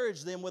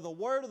encourage them with a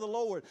word of the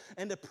Lord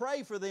and to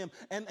pray for them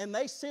and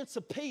they sense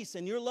a peace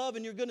and your love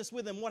and your goodness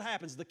with them, what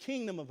happens? The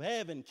kingdom of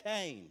heaven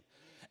came.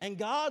 And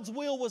God's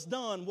will was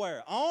done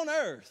where? On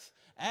earth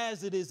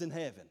as it is in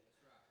heaven.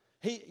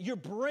 You're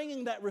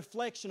bringing that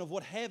reflection of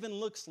what heaven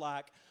looks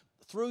like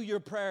through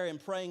your prayer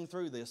and praying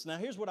through this. Now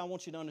here's what I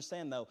want you to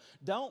understand though.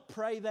 Don't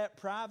pray that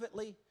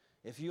privately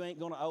if you ain't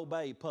going to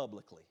obey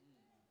publicly.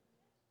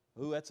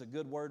 Ooh, that's a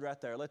good word right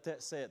there. Let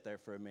that sit there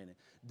for a minute.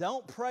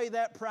 Don't pray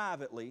that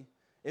privately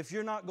if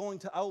you're not going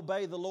to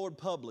obey the Lord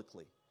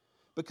publicly.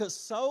 Because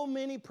so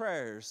many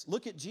prayers,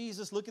 look at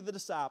Jesus, look at the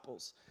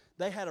disciples.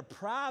 They had a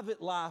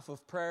private life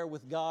of prayer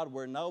with God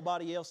where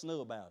nobody else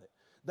knew about it.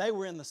 They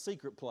were in the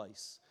secret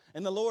place.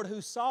 And the Lord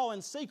who saw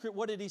in secret,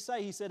 what did He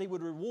say? He said He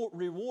would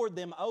reward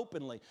them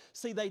openly.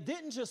 See, they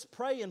didn't just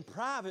pray in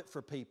private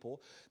for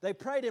people. They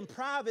prayed in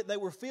private. They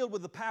were filled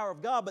with the power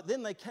of God, but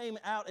then they came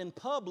out in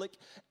public.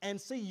 And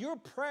see, your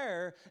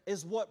prayer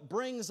is what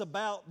brings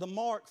about the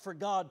mark for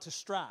God to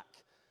strike.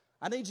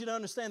 I need you to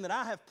understand that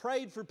I have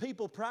prayed for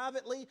people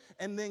privately,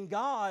 and then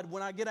God,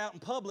 when I get out in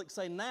public,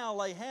 say, now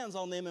lay hands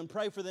on them and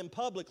pray for them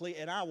publicly,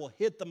 and I will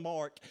hit the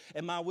mark,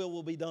 and my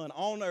will be done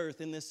on earth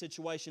in this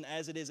situation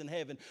as it is in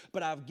heaven.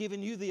 But I've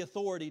given you the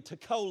authority to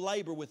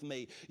co-labor with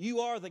me.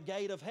 You are the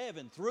gate of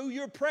heaven. Through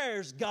your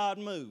prayers, God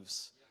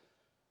moves.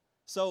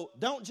 So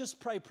don't just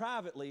pray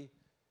privately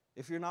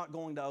if you're not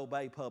going to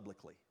obey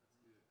publicly.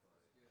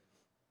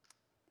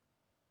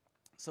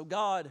 So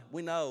God,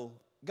 we know,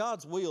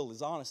 God's will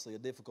is honestly a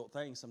difficult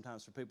thing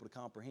sometimes for people to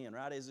comprehend,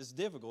 right? It's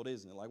difficult,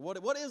 isn't it? Like,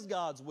 what is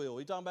God's will?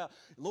 You're talking about,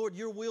 Lord,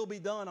 your will be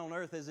done on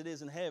earth as it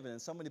is in heaven.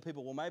 And so many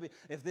people, well, maybe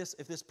if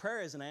this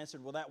prayer isn't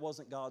answered, well, that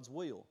wasn't God's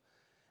will.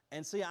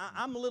 And see,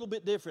 I'm a little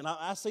bit different.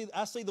 I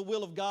see the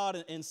will of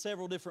God in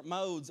several different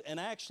modes. And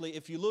actually,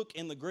 if you look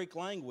in the Greek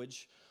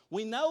language,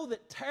 we know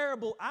that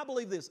I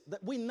believe this,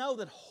 that we know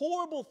that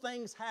horrible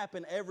things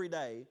happen every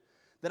day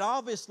that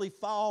obviously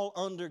fall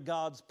under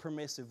God's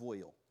permissive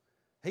will.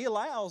 He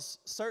allows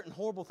certain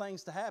horrible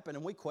things to happen,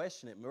 and we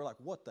question it. And we're like,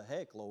 what the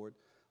heck, Lord?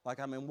 Like,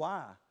 I mean,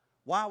 why?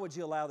 Why would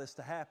you allow this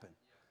to happen?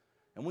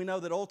 And we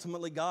know that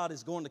ultimately God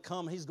is going to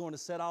come. He's going to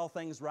set all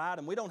things right,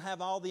 and we don't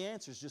have all the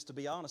answers, just to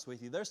be honest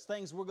with you. There's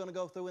things we're going to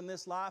go through in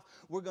this life.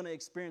 We're going to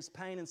experience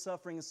pain and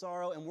suffering and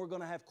sorrow, and we're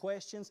going to have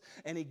questions.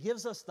 And He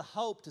gives us the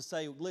hope to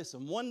say,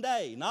 listen, one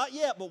day, not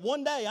yet, but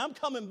one day I'm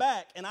coming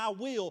back, and I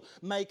will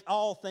make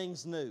all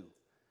things new.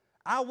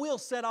 I will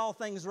set all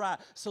things right.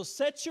 So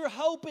set your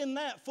hope in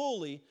that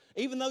fully,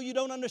 even though you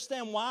don't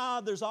understand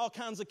why there's all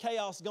kinds of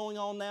chaos going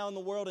on now in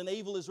the world and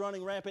evil is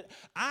running rampant.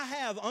 I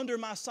have, under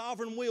my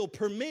sovereign will,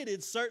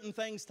 permitted certain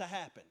things to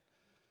happen.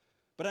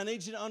 But I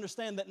need you to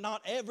understand that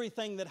not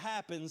everything that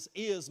happens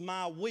is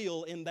my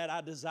will in that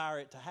I desire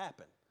it to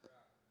happen.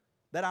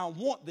 That I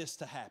want this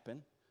to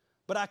happen,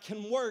 but I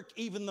can work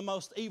even the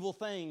most evil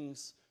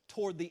things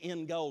toward the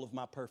end goal of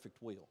my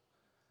perfect will.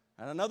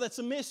 And I know that's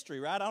a mystery,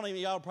 right?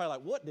 Y'all are probably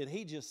like, what did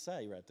he just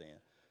say right then?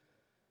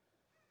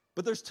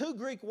 But there's two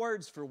Greek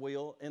words for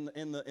will in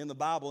the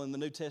Bible, in the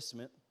New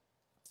Testament.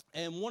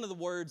 And one of the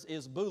words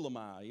is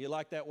boulimai. You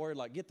like that word?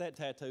 Like, get that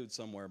tattooed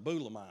somewhere,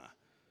 boulimai.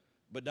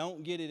 But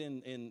don't get it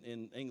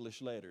in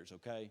English letters,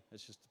 okay?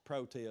 That's just a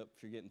pro tip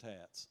if you're getting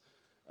tats.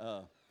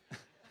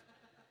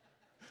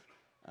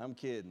 I'm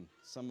kidding.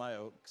 Somebody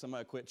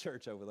quit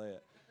church over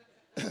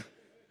that.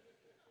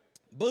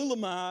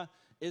 Boulimai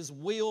is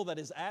will that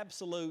is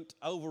absolute,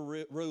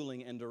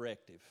 overruling, and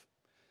directive.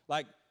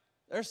 Like,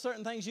 there's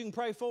certain things you can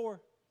pray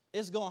for.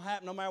 It's going to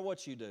happen no matter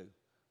what you do.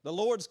 The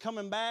Lord's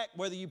coming back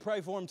whether you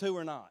pray for Him to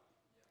or not.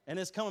 And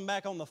it's coming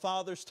back on the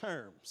Father's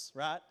terms,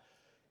 right?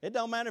 It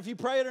don't matter if you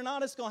pray it or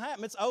not, it's going to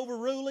happen. It's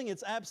overruling,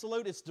 it's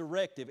absolute, it's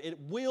directive. It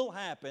will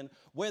happen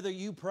whether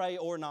you pray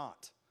or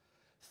not.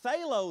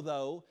 Thelo,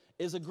 though,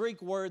 is a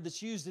Greek word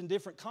that's used in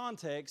different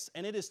contexts,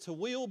 and it is to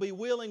will, be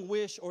willing,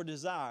 wish, or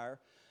desire.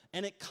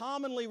 And it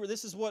commonly,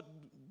 this is what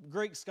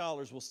Greek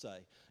scholars will say,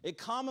 it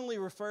commonly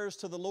refers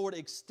to the Lord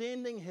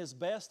extending His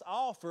best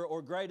offer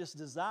or greatest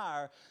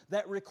desire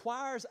that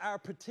requires our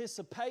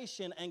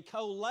participation and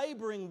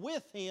co-laboring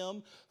with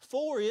Him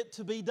for it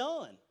to be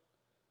done.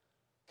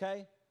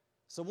 Okay?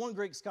 So one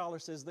Greek scholar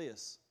says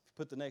this.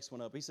 Put the next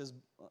one up. He says,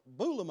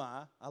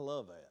 boulimai, I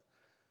love that.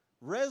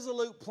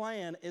 Resolute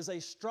plan is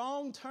a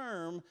strong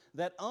term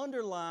that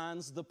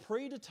underlines the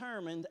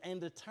predetermined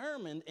and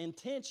determined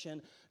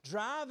intention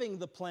driving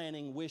the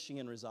planning, wishing,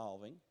 and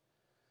resolving.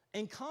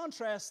 In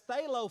contrast,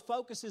 thelo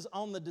focuses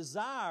on the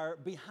desire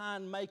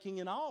behind making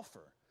an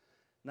offer.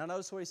 Now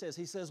notice what he says.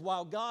 He says,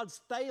 while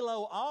God's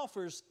thelo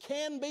offers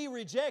can be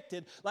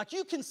rejected, like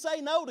you can say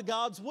no to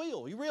God's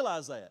will. You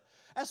realize that?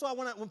 That's why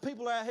when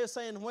people are out here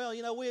saying, well,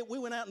 you know, we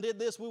went out and did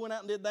this, we went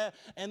out and did that,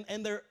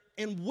 and they're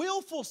in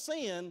willful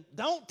sin,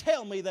 don't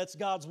tell me that's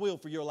God's will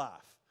for your life.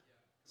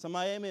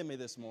 Somebody amen me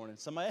this morning.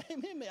 Somebody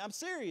amen me. I'm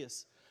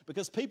serious.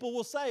 Because people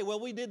will say, well,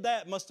 we did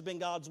that, must have been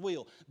God's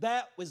will.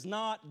 That was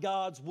not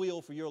God's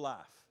will for your life.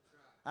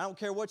 I don't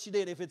care what you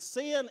did. If it's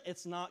sin,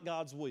 it's not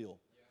God's will.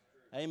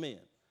 Amen.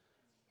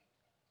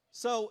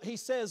 So he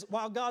says,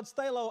 while God's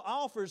thelo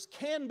offers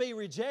can be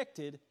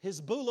rejected, His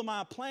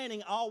boulimai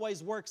planning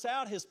always works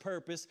out His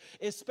purpose,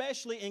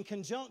 especially in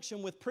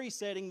conjunction with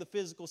presetting the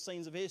physical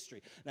scenes of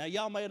history. Now,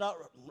 y'all may not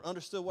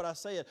understood what I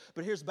said,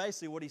 but here's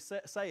basically what he's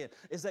saying,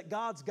 is that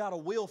God's got a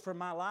will for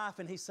my life,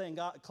 and He's saying,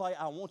 God, Clay,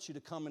 I want you to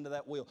come into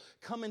that will.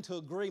 Come into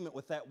agreement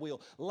with that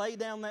will. Lay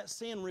down that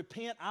sin,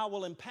 repent, I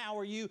will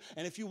empower you,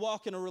 and if you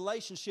walk in a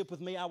relationship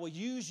with me, I will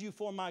use you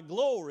for my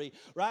glory,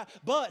 right?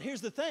 But here's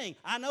the thing,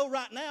 I know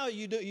right now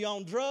you you're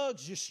on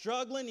drugs, you're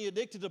struggling, you're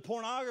addicted to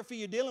pornography,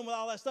 you're dealing with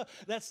all that stuff.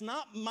 That's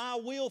not my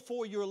will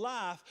for your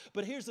life.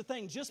 But here's the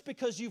thing, just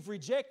because you've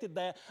rejected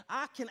that,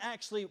 I can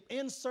actually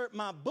insert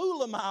my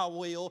Bulamai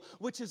will,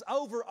 which is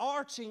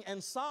overarching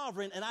and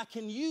sovereign, and I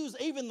can use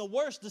even the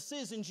worst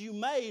decisions you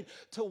made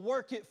to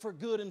work it for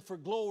good and for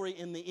glory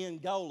in the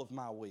end goal of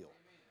my will.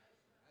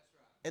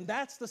 And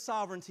that's the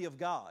sovereignty of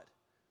God.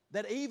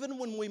 That even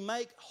when we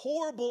make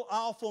horrible,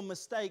 awful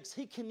mistakes,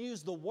 He can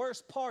use the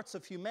worst parts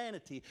of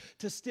humanity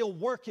to still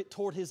work it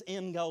toward His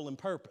end goal and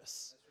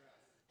purpose.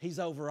 He's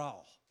over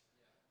all.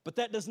 But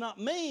that does not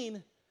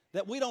mean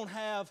that we don't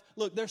have,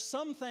 look, there's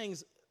some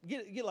things,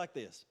 get like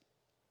this.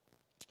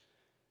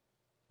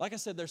 Like I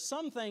said, there's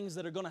some things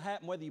that are going to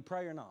happen whether you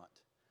pray or not.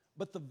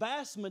 But the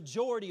vast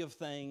majority of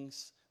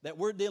things that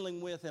we're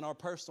dealing with in our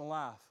personal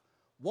life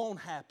won't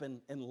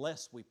happen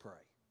unless we pray.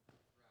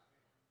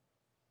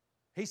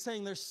 He's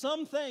saying there's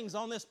some things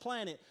on this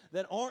planet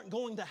that aren't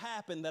going to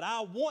happen that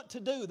I want to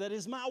do, that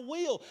is my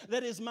will,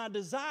 that is my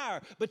desire.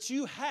 But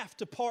you have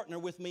to partner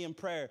with me in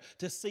prayer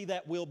to see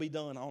that will be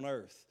done on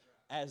earth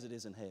as it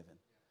is in heaven.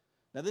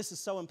 Now this is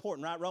so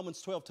important, right?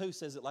 Romans 12:2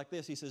 says it like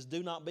this. He says,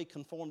 do not be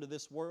conformed to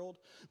this world,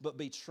 but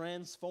be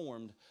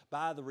transformed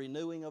by the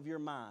renewing of your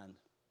mind,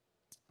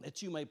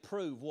 that you may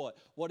prove what?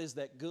 What is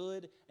that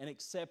good and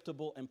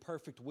acceptable and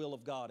perfect will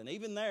of God. And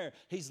even there,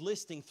 he's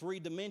listing 3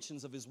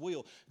 dimensions of His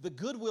will. The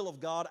good will of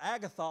God,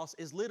 agathos,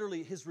 is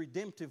literally His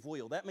redemptive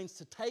will. That means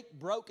to take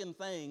broken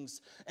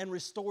things and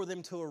restore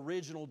them to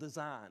original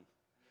design.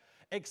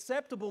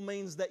 Acceptable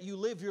means that you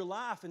live your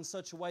life in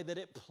such a way that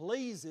it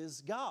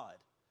pleases God.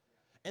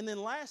 And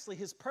then lastly,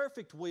 His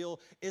perfect will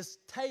is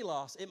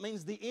telos. It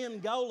means the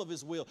end goal of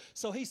His will.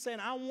 So He's saying,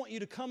 I want you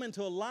to come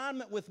into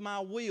alignment with my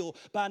will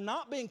by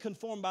not being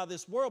conformed by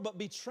this world, but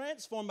be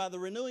transformed by the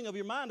renewing of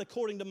your mind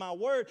according to my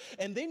word.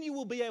 And then you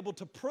will be able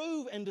to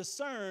prove and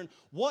discern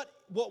what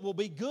will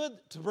be good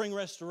to bring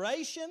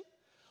restoration,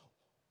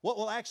 what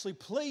will actually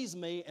please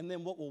me, and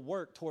then what will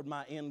work toward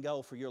my end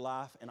goal for your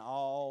life and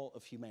all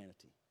of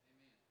humanity.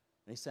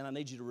 And He's saying, I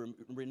need you to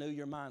renew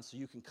your mind so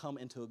you can come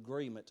into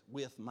agreement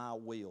with my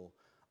will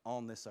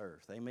on this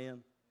earth.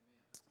 Amen?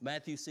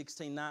 Matthew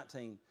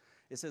 16:19,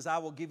 it says, I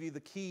will give you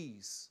the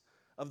keys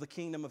of the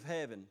kingdom of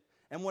heaven,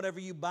 and whatever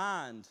you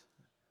bind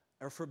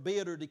or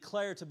forbid or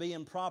declare to be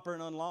improper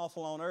and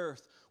unlawful on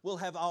earth will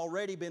have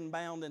already been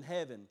bound in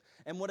heaven.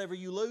 And whatever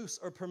you loose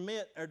or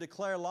permit or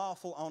declare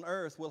lawful on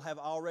earth will have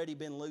already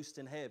been loosed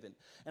in heaven.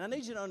 And I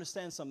need you to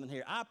understand something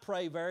here. I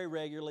pray very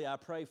regularly. I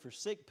pray for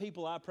sick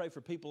people. I pray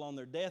for people on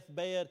their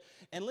deathbed.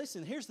 And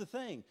listen, here's the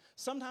thing.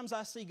 Sometimes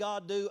I see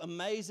God do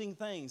amazing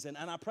things. And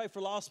I pray for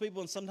lost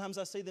people, and sometimes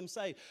I see them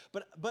saved.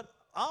 But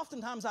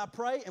oftentimes I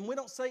pray and we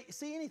don't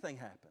see anything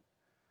happen.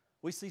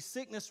 We see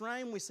sickness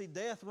reign. We see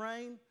death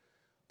reign.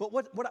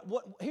 But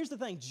here's the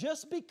thing.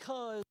 Just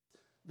because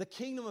the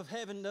kingdom of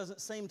heaven doesn't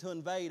seem to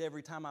invade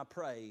every time I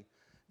pray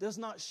does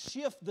not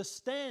shift the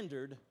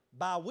standard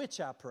by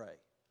which I pray.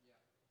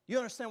 You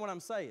understand what I'm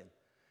saying?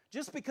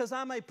 Just because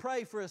I may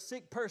pray for a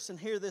sick person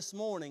here this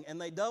morning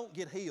and they don't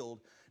get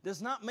healed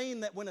does not mean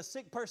that when a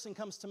sick person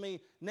comes to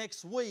me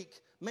next week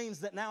means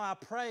that now I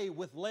pray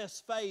with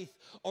less faith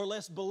or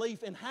less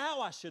belief in how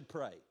I should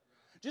pray.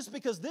 Just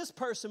because this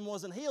person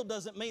wasn't healed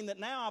doesn't mean that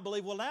now I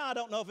believe, well, now I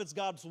don't know if it's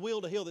God's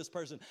will to heal this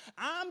person.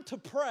 I'm to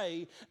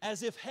pray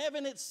as if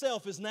heaven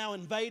itself is now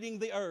invading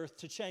the earth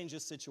to change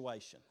this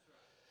situation.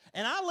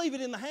 And I leave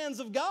it in the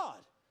hands of God.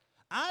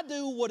 I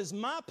do what is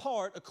my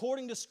part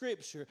according to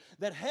Scripture,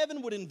 that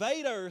heaven would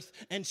invade earth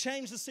and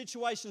change the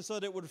situation so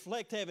that it would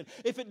reflect heaven.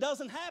 If it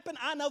doesn't happen,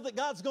 I know that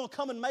God's going to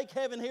come and make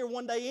heaven here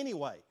one day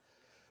anyway.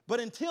 But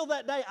until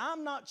that day,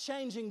 I'm not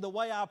changing the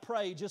way I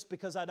pray just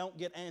because I don't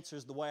get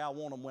answers the way I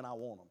want them when I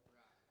want them.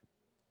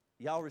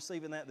 Y'all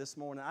receiving that this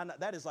morning?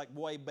 That is like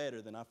way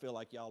better than I feel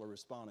like y'all are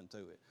responding to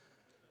it.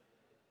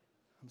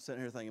 I'm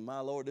sitting here thinking, my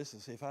Lord, this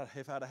is if I'd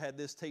have had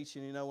this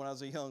teaching, when I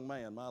was a young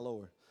man, my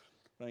Lord,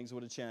 things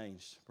would have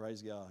changed.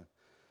 Praise God.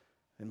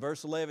 In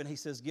verse 11, he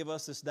says, give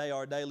us this day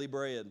our daily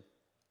bread.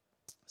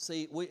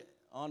 See,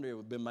 Andrea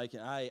had been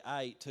making, I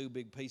ate 2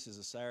 big pieces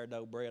of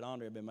sourdough bread.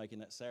 Andrea had been making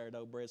that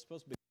sourdough bread. It's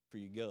supposed to be for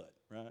your gut,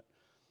 right?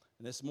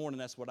 And this morning,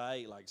 that's what I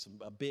ate, like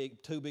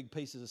 2 big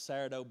pieces of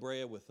sourdough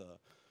bread with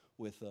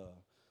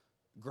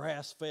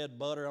grass-fed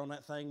butter on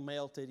that thing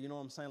melted. You know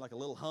what I'm saying? Like a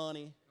little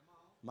honey.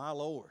 My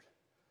Lord.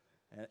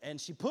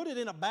 And she put it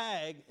in a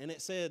bag, and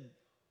it said,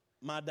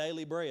 my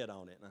daily bread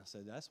on it. And I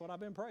said, that's what I've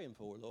been praying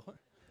for, Lord.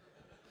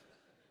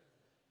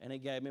 And He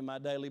gave me my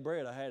daily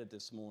bread. I had it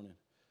this morning.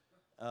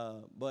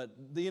 But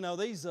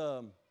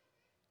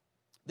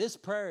this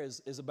prayer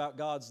is about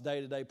God's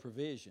day-to-day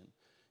provision.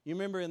 You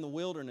remember in the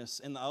wilderness,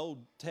 in the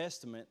Old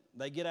Testament,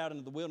 they get out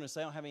into the wilderness,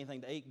 they don't have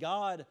anything to eat.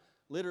 God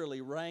literally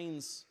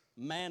rains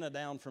manna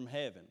down from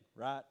heaven,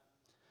 right?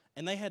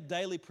 And they had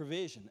daily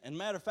provision. And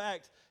matter of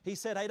fact, He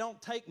said, hey, don't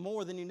take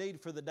more than you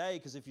need for the day,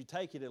 because if you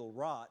take it, it'll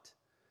rot.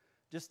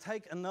 Just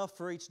take enough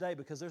for each day,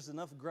 because there's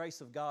enough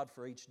grace of God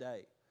for each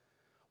day.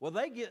 Well,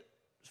 they get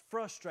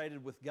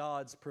frustrated with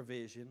God's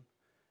provision,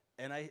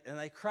 and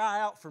they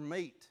cry out for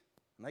meat.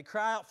 And they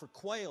cry out for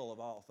quail of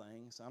all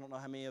things. I don't know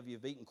how many of you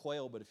have eaten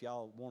quail, but if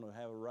y'all want to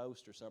have a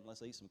roast or something,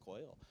 let's eat some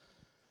quail.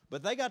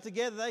 But they got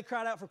together, they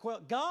cried out for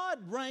quail. God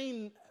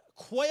rained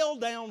quail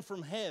down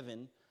from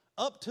heaven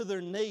up to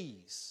their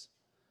knees.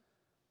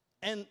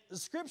 And the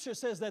scripture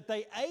says that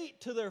they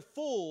ate to their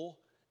full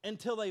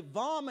until they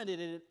vomited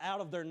it out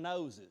of their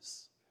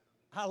noses.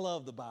 I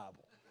love the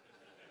Bible.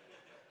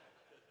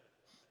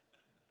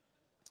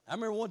 I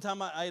remember one time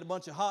I ate a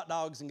bunch of hot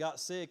dogs and got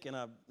sick, and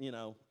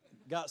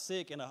got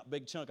sick and a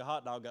big chunk of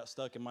hot dog got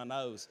stuck in my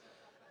nose.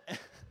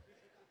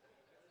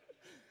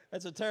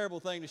 That's a terrible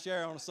thing to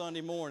share on a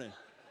Sunday morning.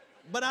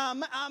 But I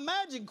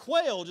imagine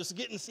quail just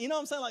getting, you know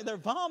what I'm saying? Like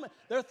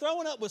they're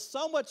throwing up with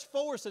so much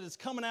force that it's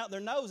coming out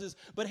their noses.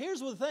 But here's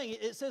the thing.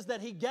 It says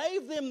that He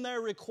gave them their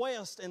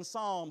request in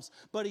Psalms,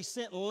 but He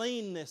sent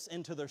leanness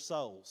into their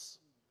souls.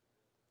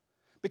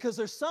 Because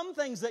there's some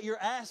things that you're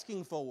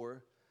asking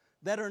for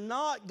that are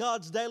not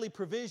God's daily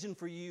provision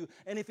for you.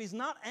 And if He's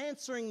not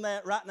answering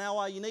that right now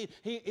while you need,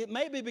 it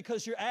may be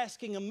because you're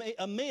asking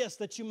amiss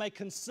that you may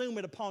consume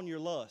it upon your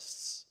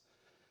lusts.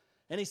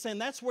 And He's saying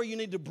that's where you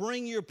need to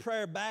bring your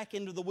prayer back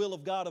into the will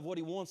of God of what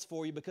He wants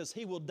for you, because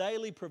He will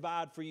daily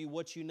provide for you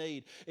what you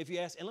need if you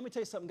ask. And let me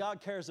tell you something,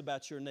 God cares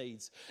about your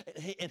needs.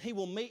 And He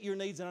will meet your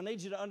needs. And I need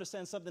you to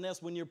understand something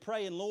else. When you're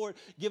praying, Lord,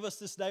 give us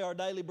this day our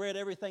daily bread,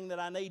 everything that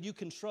I need, you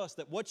can trust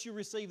that what you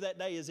receive that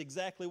day is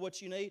exactly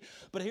what you need.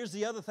 But here's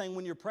the other thing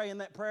when you're praying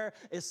that prayer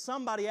is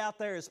somebody out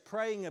there is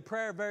praying a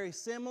prayer very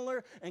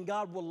similar, and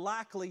God will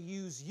likely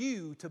use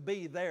you to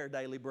be their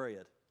daily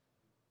bread.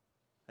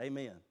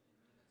 Amen.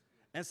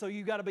 And so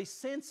you've got to be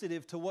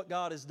sensitive to what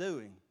God is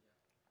doing.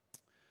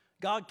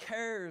 God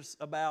cares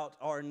about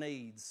our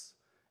needs,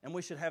 and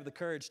we should have the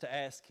courage to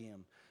ask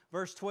Him.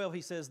 Verse 12,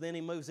 He says, then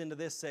He moves into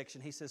this section.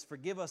 He says,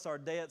 forgive us our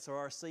debts or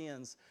our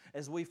sins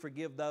as we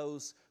forgive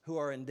those who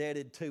are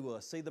indebted to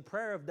us. See, the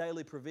prayer of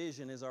daily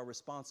provision is our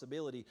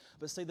responsibility.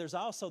 But see, there's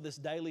also this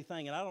daily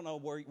thing, and I don't know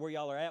where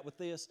y'all are at with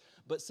this,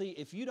 but see,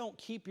 if you don't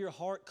keep your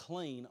heart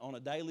clean on a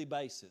daily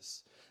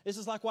basis, this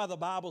is like why the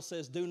Bible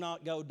says do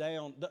not go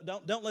down,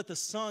 don't let the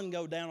sun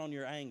go down on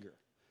your anger.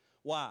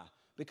 Why?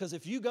 Because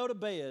if you go to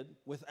bed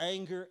with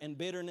anger and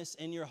bitterness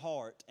in your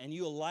heart and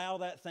you allow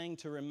that thing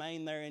to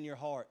remain there in your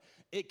heart,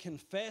 it can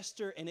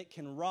fester and it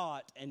can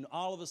rot, and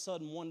all of a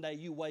sudden one day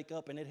you wake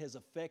up and it has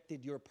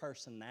affected your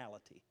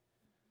personality.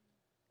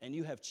 And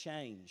you have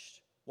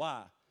changed.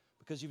 Why?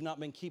 Because you've not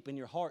been keeping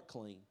your heart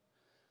clean.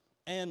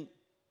 And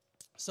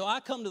so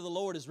I come to the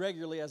Lord as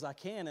regularly as I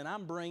can, and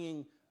I'm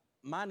bringing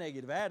my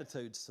negative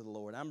attitudes to the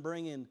Lord. I'm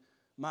bringing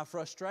my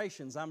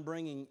frustrations. I'm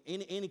bringing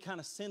any kind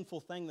of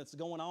sinful thing that's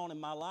going on in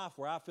my life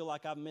where I feel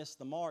like I've missed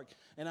the mark,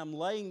 and I'm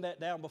laying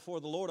that down before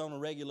the Lord on a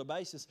regular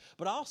basis.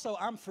 But also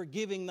I'm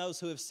forgiving those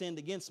who have sinned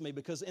against me,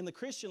 because in the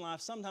Christian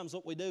life sometimes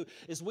what we do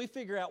is we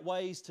figure out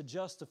ways to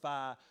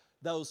justify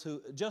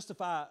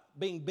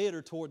being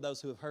bitter toward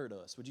those who have hurt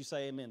us. Would you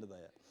say amen to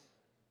that?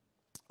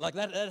 Like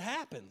that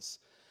happens.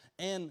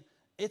 And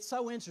it's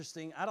so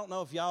interesting. I don't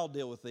know if y'all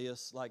deal with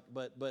this,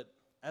 but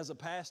as a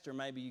pastor,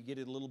 maybe you get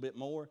it a little bit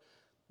more.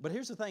 But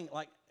here's the thing,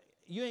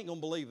 you ain't going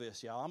to believe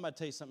this, y'all. I'm going to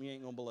tell you something you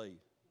ain't going to believe.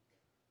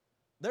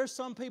 There's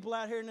some people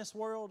out here in this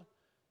world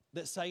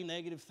that say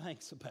negative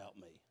things about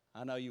me.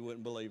 I know you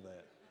wouldn't believe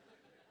that.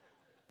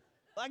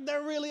 Like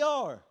there really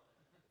are.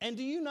 And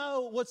do you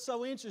know what's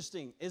so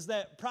interesting is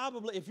that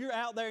probably if you're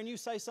out there and you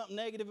say something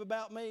negative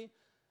about me,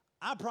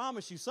 I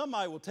promise you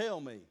somebody will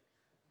tell me.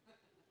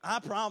 I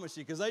promise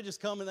you, because they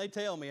just come and they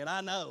tell me, and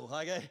I know.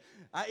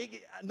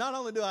 Not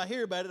only do I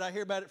hear about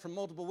it from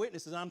multiple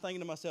witnesses. I'm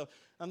thinking to myself,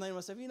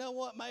 you know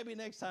what? Maybe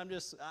next time, you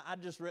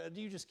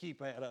just keep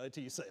that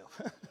to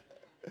yourself.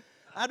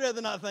 I'd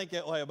rather not think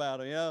that way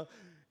about it, you know.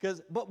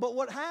 But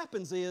what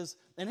happens is,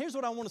 and here's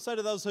what I want to say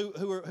to those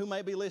who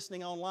may be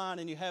listening online,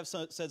 and you have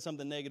said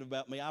something negative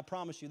about me. I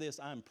promise you this: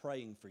 I'm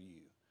praying for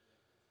you.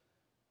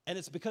 And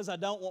it's because I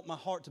don't want my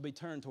heart to be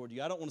turned toward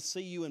you. I don't want to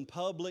see you in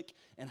public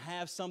and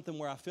have something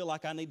where I feel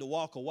like I need to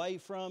walk away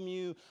from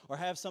you, or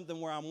have something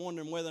where I'm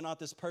wondering whether or not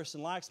this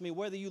person likes me.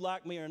 Whether you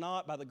like me or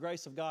not, by the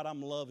grace of God,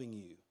 I'm loving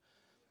you.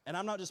 And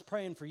I'm not just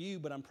praying for you,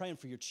 but I'm praying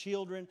for your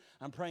children.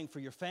 I'm praying for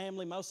your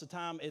family. Most of the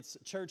time, it's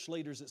church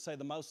leaders that say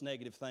the most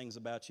negative things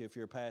about you if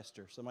you're a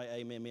pastor. Somebody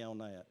amen me on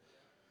that.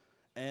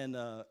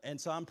 And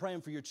so I'm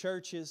praying for your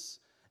churches.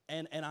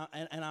 And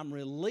I'm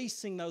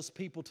releasing those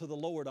people to the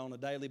Lord on a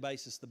daily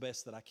basis the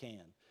best that I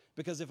can.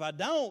 Because if I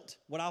don't,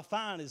 what I'll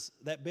find is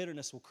that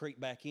bitterness will creep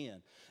back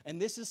in.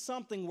 And this is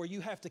something where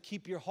you have to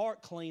keep your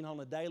heart clean on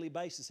a daily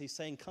basis. He's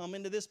saying, come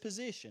into this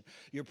position.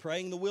 You're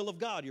praying the will of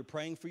God. You're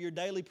praying for your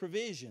daily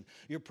provision.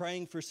 You're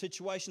praying for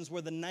situations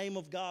where the name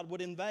of God would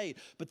invade.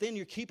 But then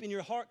you're keeping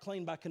your heart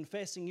clean by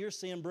confessing your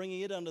sin, bringing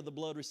it under the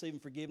blood, receiving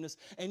forgiveness.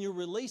 And you're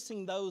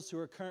releasing those who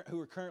are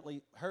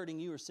currently hurting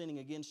you or sinning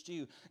against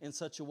you in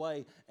such a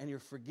way, and you're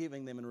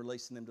forgiving them and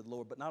releasing them to the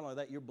Lord. But not only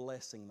that, you're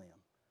blessing them.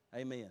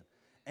 Amen.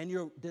 And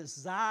you're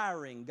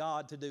desiring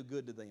God to do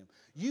good to them.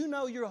 You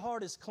know your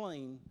heart is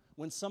clean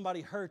when somebody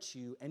hurts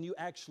you and you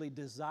actually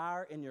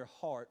desire in your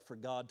heart for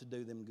God to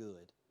do them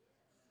good.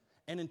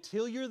 And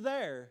until you're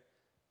there,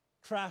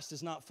 Christ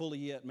is not fully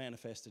yet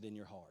manifested in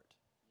your heart.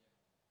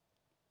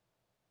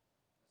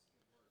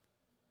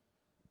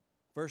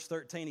 Verse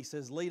 13, he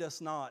says, lead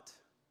us not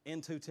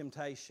into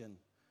temptation,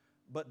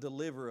 but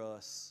deliver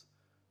us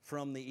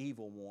from the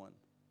evil one.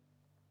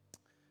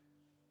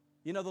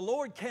 You know, the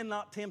Lord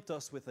cannot tempt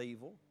us with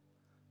evil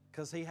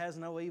because He has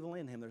no evil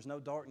in Him. There's no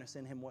darkness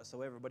in Him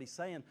whatsoever. But He's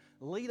saying,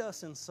 lead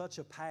us in such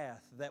a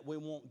path that we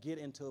won't get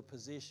into a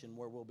position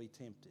where we'll be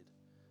tempted.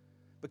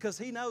 Because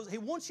He knows, He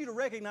wants you to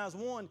recognize,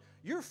 one,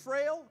 you're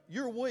frail,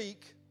 you're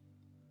weak,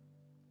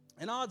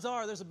 and odds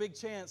are there's a big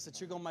chance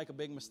that you're going to make a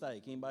big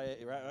mistake.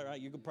 Anybody,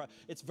 right?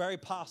 It's very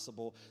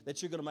possible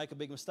that you're going to make a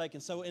big mistake.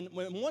 And so in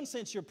one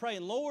sense you're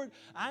praying, Lord,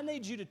 I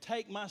need you to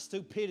take my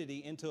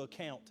stupidity into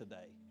account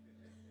today.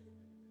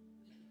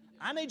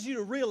 I need you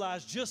to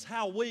realize just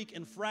how weak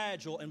and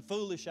fragile and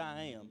foolish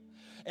I am.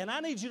 And I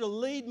need you to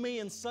lead me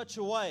in such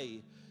a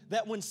way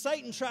that when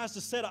Satan tries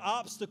to set an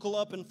obstacle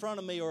up in front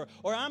of me, or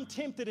I'm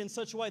tempted in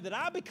such a way that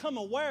I become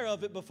aware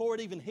of it before it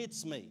even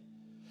hits me.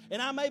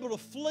 And I'm able to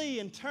flee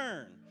and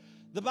turn.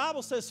 The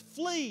Bible says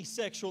flee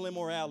sexual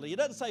immorality. It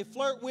doesn't say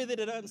flirt with it.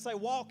 It doesn't say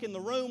walk in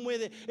the room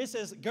with it. It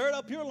says gird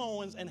up your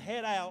loins and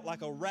head out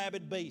like a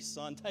rabid beast,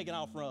 son, taking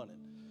off running.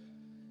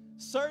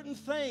 Certain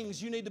things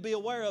you need to be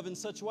aware of in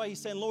such a way. He's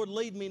saying, Lord,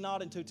 lead me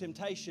not into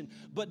temptation,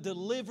 but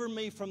deliver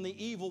me from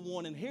the evil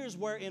one. And here's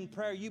where in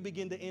prayer you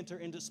begin to enter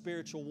into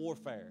spiritual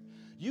warfare.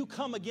 You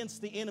come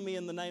against the enemy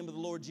in the name of the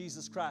Lord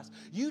Jesus Christ.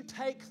 You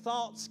take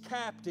thoughts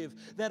captive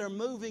that are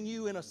moving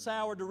you in a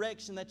sour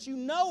direction that you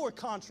know are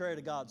contrary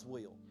to God's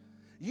will.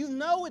 You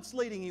know it's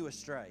leading you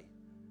astray.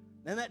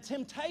 And that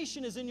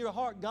temptation is in your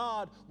heart.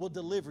 God will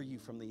deliver you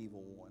from the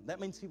evil one.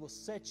 That means He will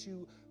set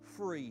you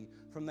free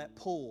from that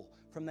pull,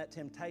 from that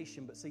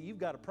temptation. But see, you've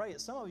got to pray it.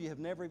 Some of you have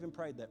never even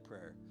prayed that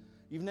prayer.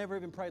 You've never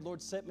even prayed,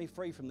 Lord, set me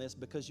free from this,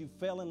 because you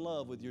fell in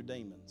love with your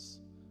demons.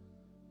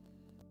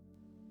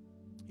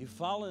 You've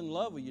fallen in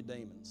love with your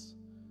demons,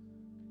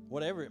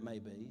 whatever it may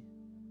be.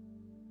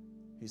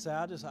 You say,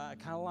 I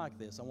kind of like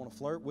this. I want to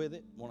flirt with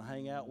it, want to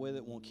hang out with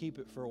it, want to keep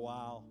it for a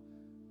while.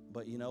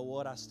 But you know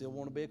what? I still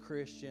want to be a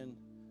Christian.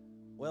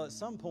 Well, at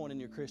some point in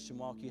your Christian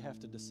walk, you have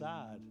to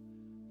decide,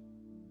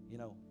 you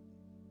know,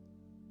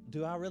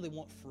 do I really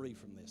want free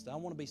from this? Do I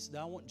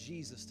want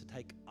Jesus to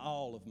take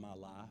all of my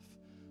life?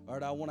 Or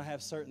do I want to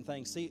have certain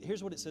things? See,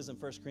 here's what it says in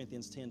 1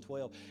 Corinthians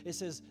 10:12. It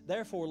says,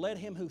 therefore, let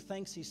him who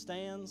thinks he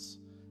stands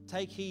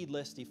take heed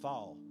lest he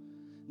fall.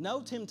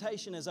 No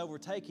temptation has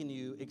overtaken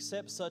you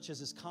except such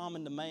as is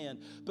common to man.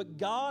 But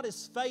God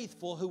is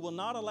faithful, who will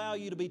not allow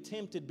you to be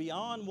tempted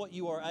beyond what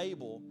you are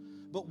able,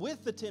 but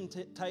with the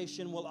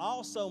temptation will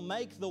also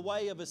make the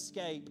way of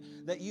escape,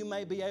 that you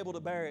may be able to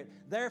bear it.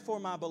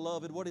 Therefore, my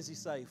beloved, what does he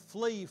say?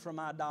 Flee from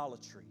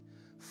idolatry.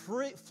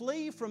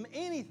 Flee from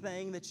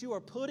anything that you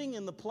are putting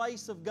in the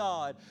place of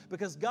God,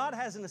 because God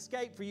has an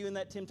escape for you in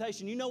that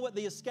temptation. You know what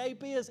the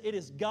escape is? It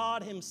is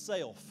God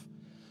Himself.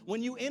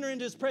 When you enter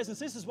into His presence,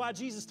 this is why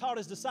Jesus taught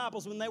His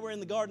disciples when they were in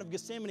the Garden of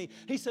Gethsemane.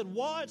 He said,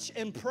 watch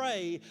and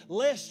pray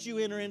lest you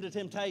enter into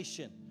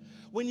temptation.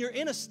 When you're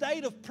in a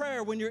state of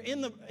prayer, when you're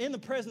in the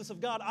presence of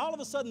God, all of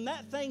a sudden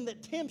that thing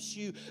that tempts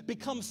you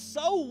becomes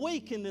so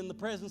weakened in the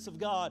presence of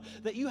God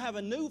that you have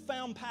a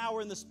newfound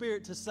power in the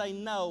Spirit to say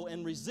no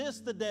and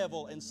resist the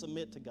devil and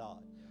submit to God.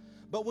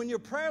 But when your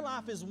prayer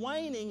life is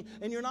waning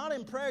and you're not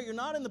in prayer, you're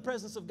not in the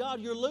presence of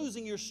God, you're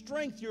losing your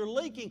strength, you're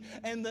leaking,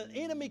 and the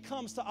enemy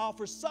comes to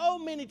offer so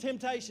many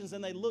temptations,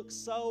 and they look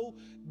so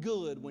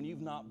good when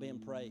you've not been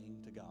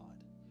praying to God.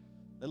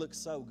 They look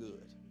so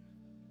good.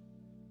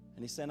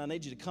 And He's saying, I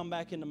need you to come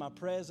back into my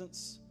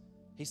presence.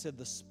 He said,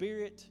 the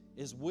spirit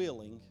is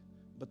willing,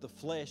 but the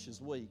flesh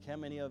is weak. How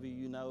many of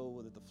you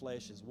know that the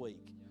flesh is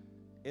weak?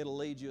 It'll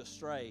lead you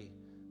astray.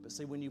 But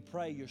see, when you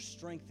pray, you're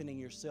strengthening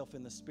yourself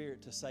in the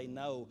Spirit to say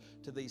no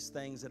to these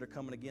things that are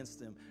coming against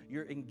them.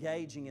 You're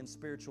engaging in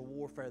spiritual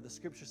warfare. The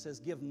Scripture says,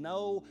 give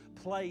no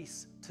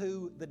place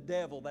to the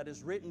devil. That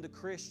is written to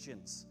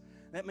Christians.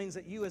 That means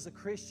that you as a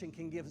Christian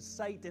can give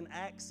Satan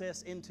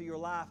access into your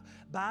life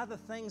by the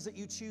things that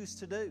you choose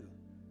to do.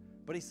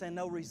 But He's saying,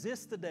 no,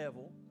 resist the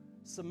devil,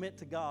 submit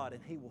to God,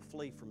 and he will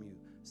flee from you.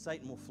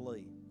 Satan will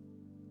flee.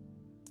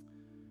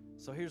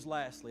 So here's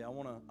lastly, I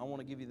want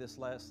to give you this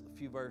last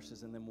few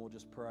verses and then we'll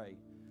just pray.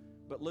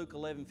 But Luke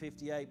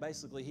 11:58,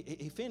 basically,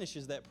 he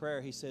finishes that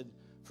prayer. He said,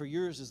 for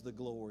yours is the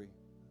glory,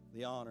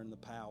 the honor, and the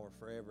power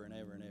forever and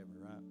ever and ever,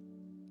 right?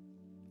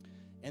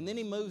 And then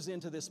he moves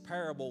into this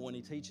parable when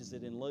he teaches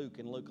it in Luke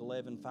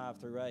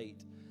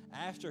 11:5-8.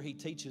 After he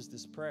teaches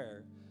this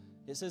prayer,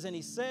 it says, and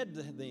he said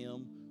to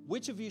them,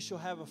 which of you shall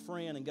have a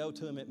friend and go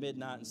to him at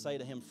midnight and say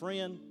to him,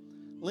 friend,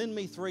 lend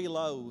me 3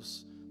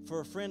 loaves, for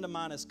a friend of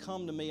mine has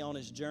come to me on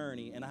his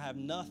journey, and I have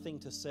nothing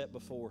to set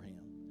before him.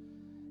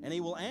 And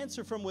he will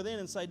answer from within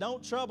and say,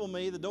 don't trouble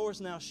me, the door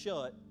is now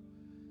shut,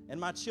 and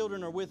my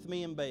children are with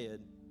me in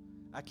bed.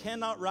 I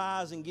cannot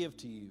rise and give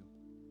to you.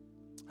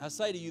 I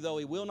say to you, though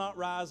he will not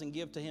rise and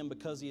give to him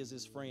because he is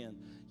his friend,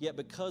 yet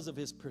because of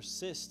his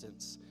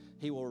persistence,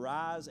 he will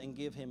rise and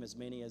give him as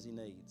many as he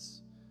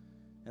needs.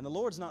 And the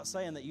Lord's not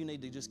saying that you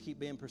need to just keep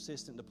being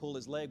persistent to pull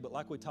His leg, but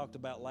like we talked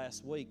about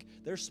last week,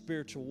 there's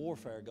spiritual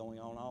warfare going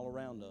on all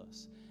around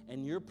us.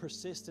 And your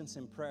persistence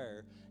in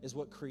prayer is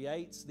what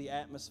creates the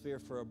atmosphere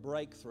for a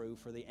breakthrough,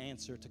 for the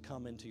answer to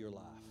come into your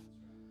life.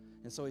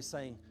 And so He's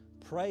saying,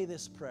 pray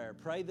this prayer,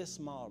 pray this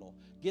model,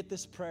 get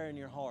this prayer in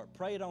your heart,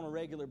 pray it on a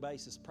regular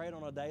basis, pray it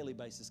on a daily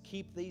basis.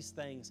 Keep these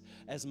things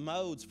as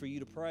modes for you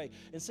to pray.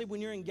 And see,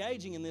 when you're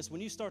engaging in this,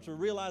 when you start to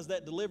realize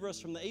that deliver us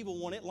from the evil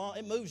one, it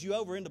moves you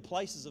over into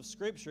places of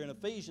Scripture in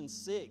Ephesians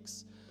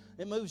 6.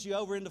 It moves you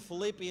over into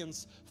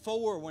Philippians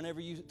 4 whenever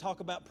you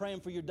talk about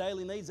praying for your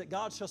daily needs, that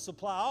God shall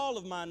supply all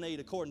of my need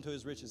according to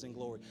His riches and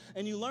glory.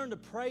 And you learn to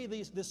pray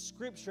this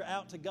Scripture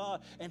out to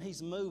God, and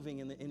He's moving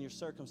in your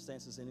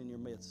circumstances and in your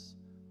midst.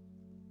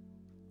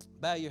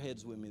 Bow your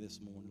heads with me this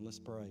morning. Let's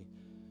pray.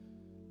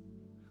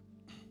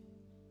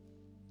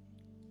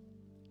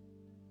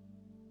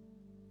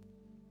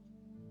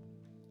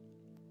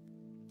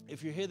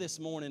 If you're here this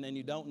morning and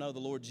you don't know the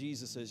Lord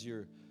Jesus as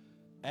your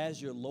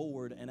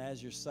Lord and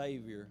as your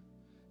Savior,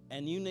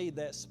 and you need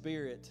that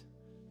Spirit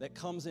that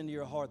comes into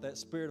your heart, that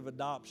Spirit of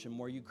adoption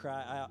where you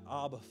cry out,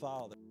 Abba,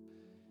 Father,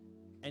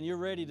 and you're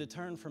ready to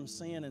turn from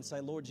sin and say,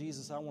 Lord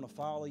Jesus, I want to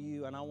follow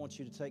You and I want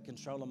You to take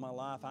control of my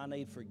life. I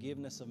need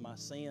forgiveness of my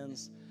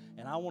sins,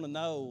 and I want to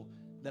know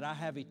that I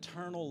have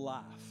eternal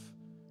life,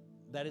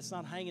 that it's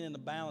not hanging in the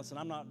balance, and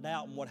I'm not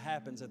doubting what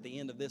happens at the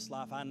end of this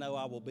life. I know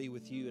I will be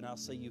with You and I'll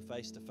see You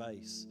face to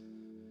face.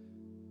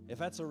 If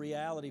that's a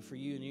reality for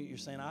you and you're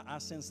saying, I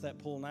sense that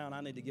pull now and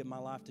I need to give my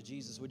life to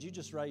Jesus, would you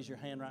just raise your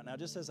hand right now,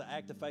 just as an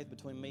act of faith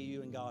between me,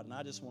 you, and God, and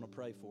I just want to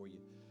pray for you.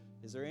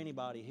 Is there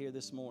anybody here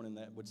this morning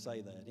that would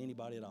say that?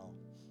 Anybody at all?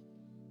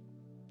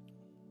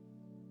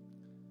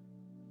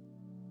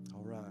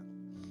 All right.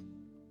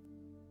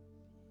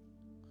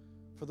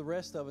 For the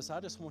rest of us, I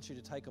just want you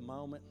to take a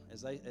moment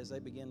as they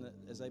begin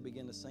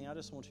to sing. I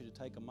just want you to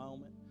take a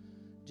moment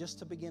just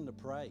to begin to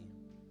pray.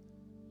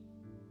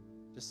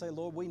 Just say,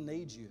 Lord, we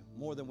need You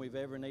more than we've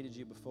ever needed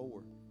You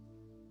before.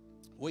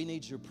 We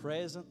need Your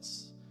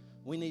presence.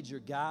 We need Your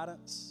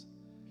guidance.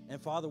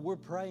 And Father, we're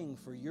praying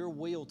for Your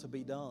will to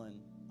be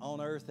done on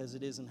earth as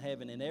it is in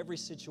heaven in every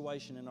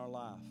situation in our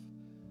life.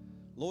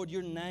 Lord,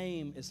 Your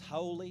name is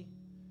holy.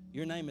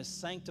 Your name is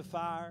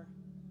sanctifier.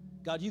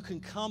 God, You can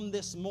come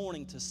this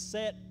morning to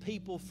set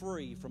people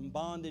free from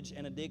bondage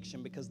and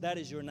addiction because that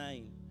is Your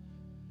name.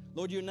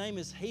 Lord, Your name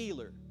is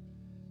healer.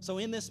 So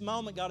in this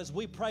moment, God, as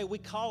we pray, we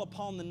call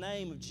upon the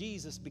name of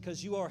Jesus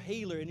because You are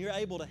healer and You're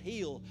able to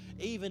heal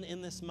even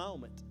in this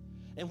moment.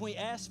 And we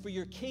ask for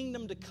Your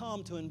kingdom to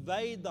come to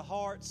invade the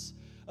hearts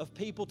of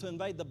people, to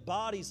invade the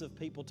bodies of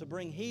people, to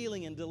bring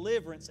healing and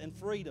deliverance and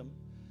freedom.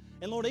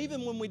 And Lord,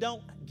 even when we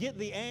don't get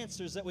the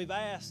answers that we've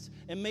asked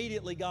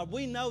immediately, God,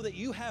 we know that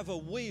You have a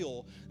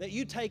will, that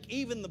You take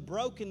even the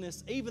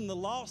brokenness, even the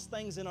lost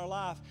things in our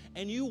life,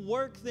 and You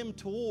work them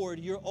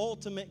toward Your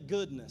ultimate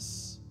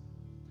goodness.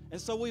 And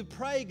so we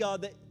pray,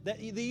 God, that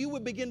You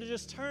would begin to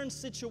just turn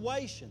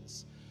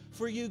situations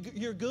for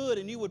Your good,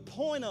 and You would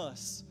point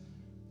us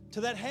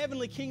to that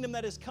heavenly kingdom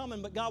that is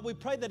coming. But God, we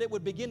pray that it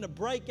would begin to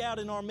break out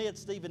in our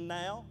midst even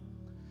now.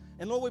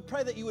 And Lord, we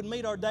pray that You would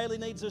meet our daily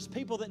needs. There's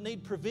people that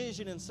need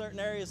provision in certain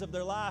areas of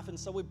their life, and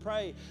so we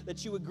pray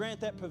that You would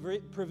grant that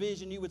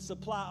provision. You would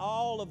supply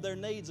all of their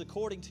needs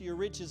according to Your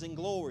riches and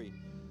glory.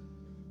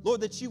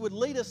 Lord, that You would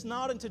lead us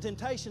not into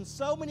temptation.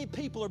 So many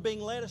people are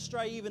being led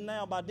astray even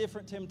now by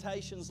different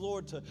temptations,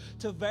 Lord,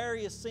 to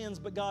various sins.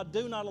 But God,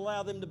 do not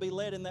allow them to be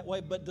led in that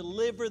way, but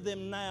deliver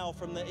them now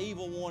from the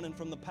evil one and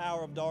from the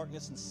power of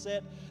darkness and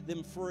set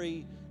them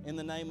free in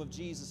the name of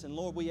Jesus. And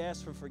Lord, we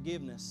ask for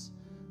forgiveness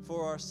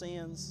for our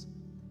sins,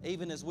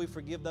 even as we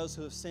forgive those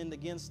who have sinned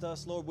against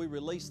us. Lord, we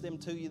release them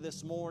to You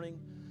this morning.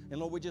 And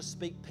Lord, we just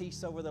speak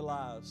peace over their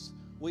lives.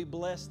 We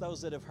bless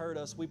those that have hurt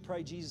us. We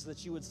pray, Jesus,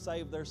 that You would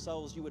save their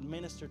souls. You would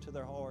minister to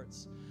their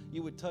hearts.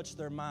 You would touch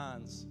their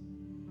minds.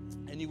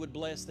 And You would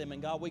bless them.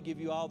 And God, we give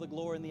You all the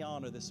glory and the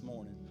honor this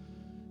morning.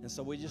 And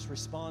so we just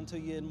respond to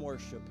You in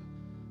worship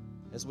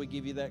as we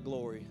give You that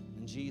glory.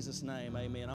 In Jesus' name, amen.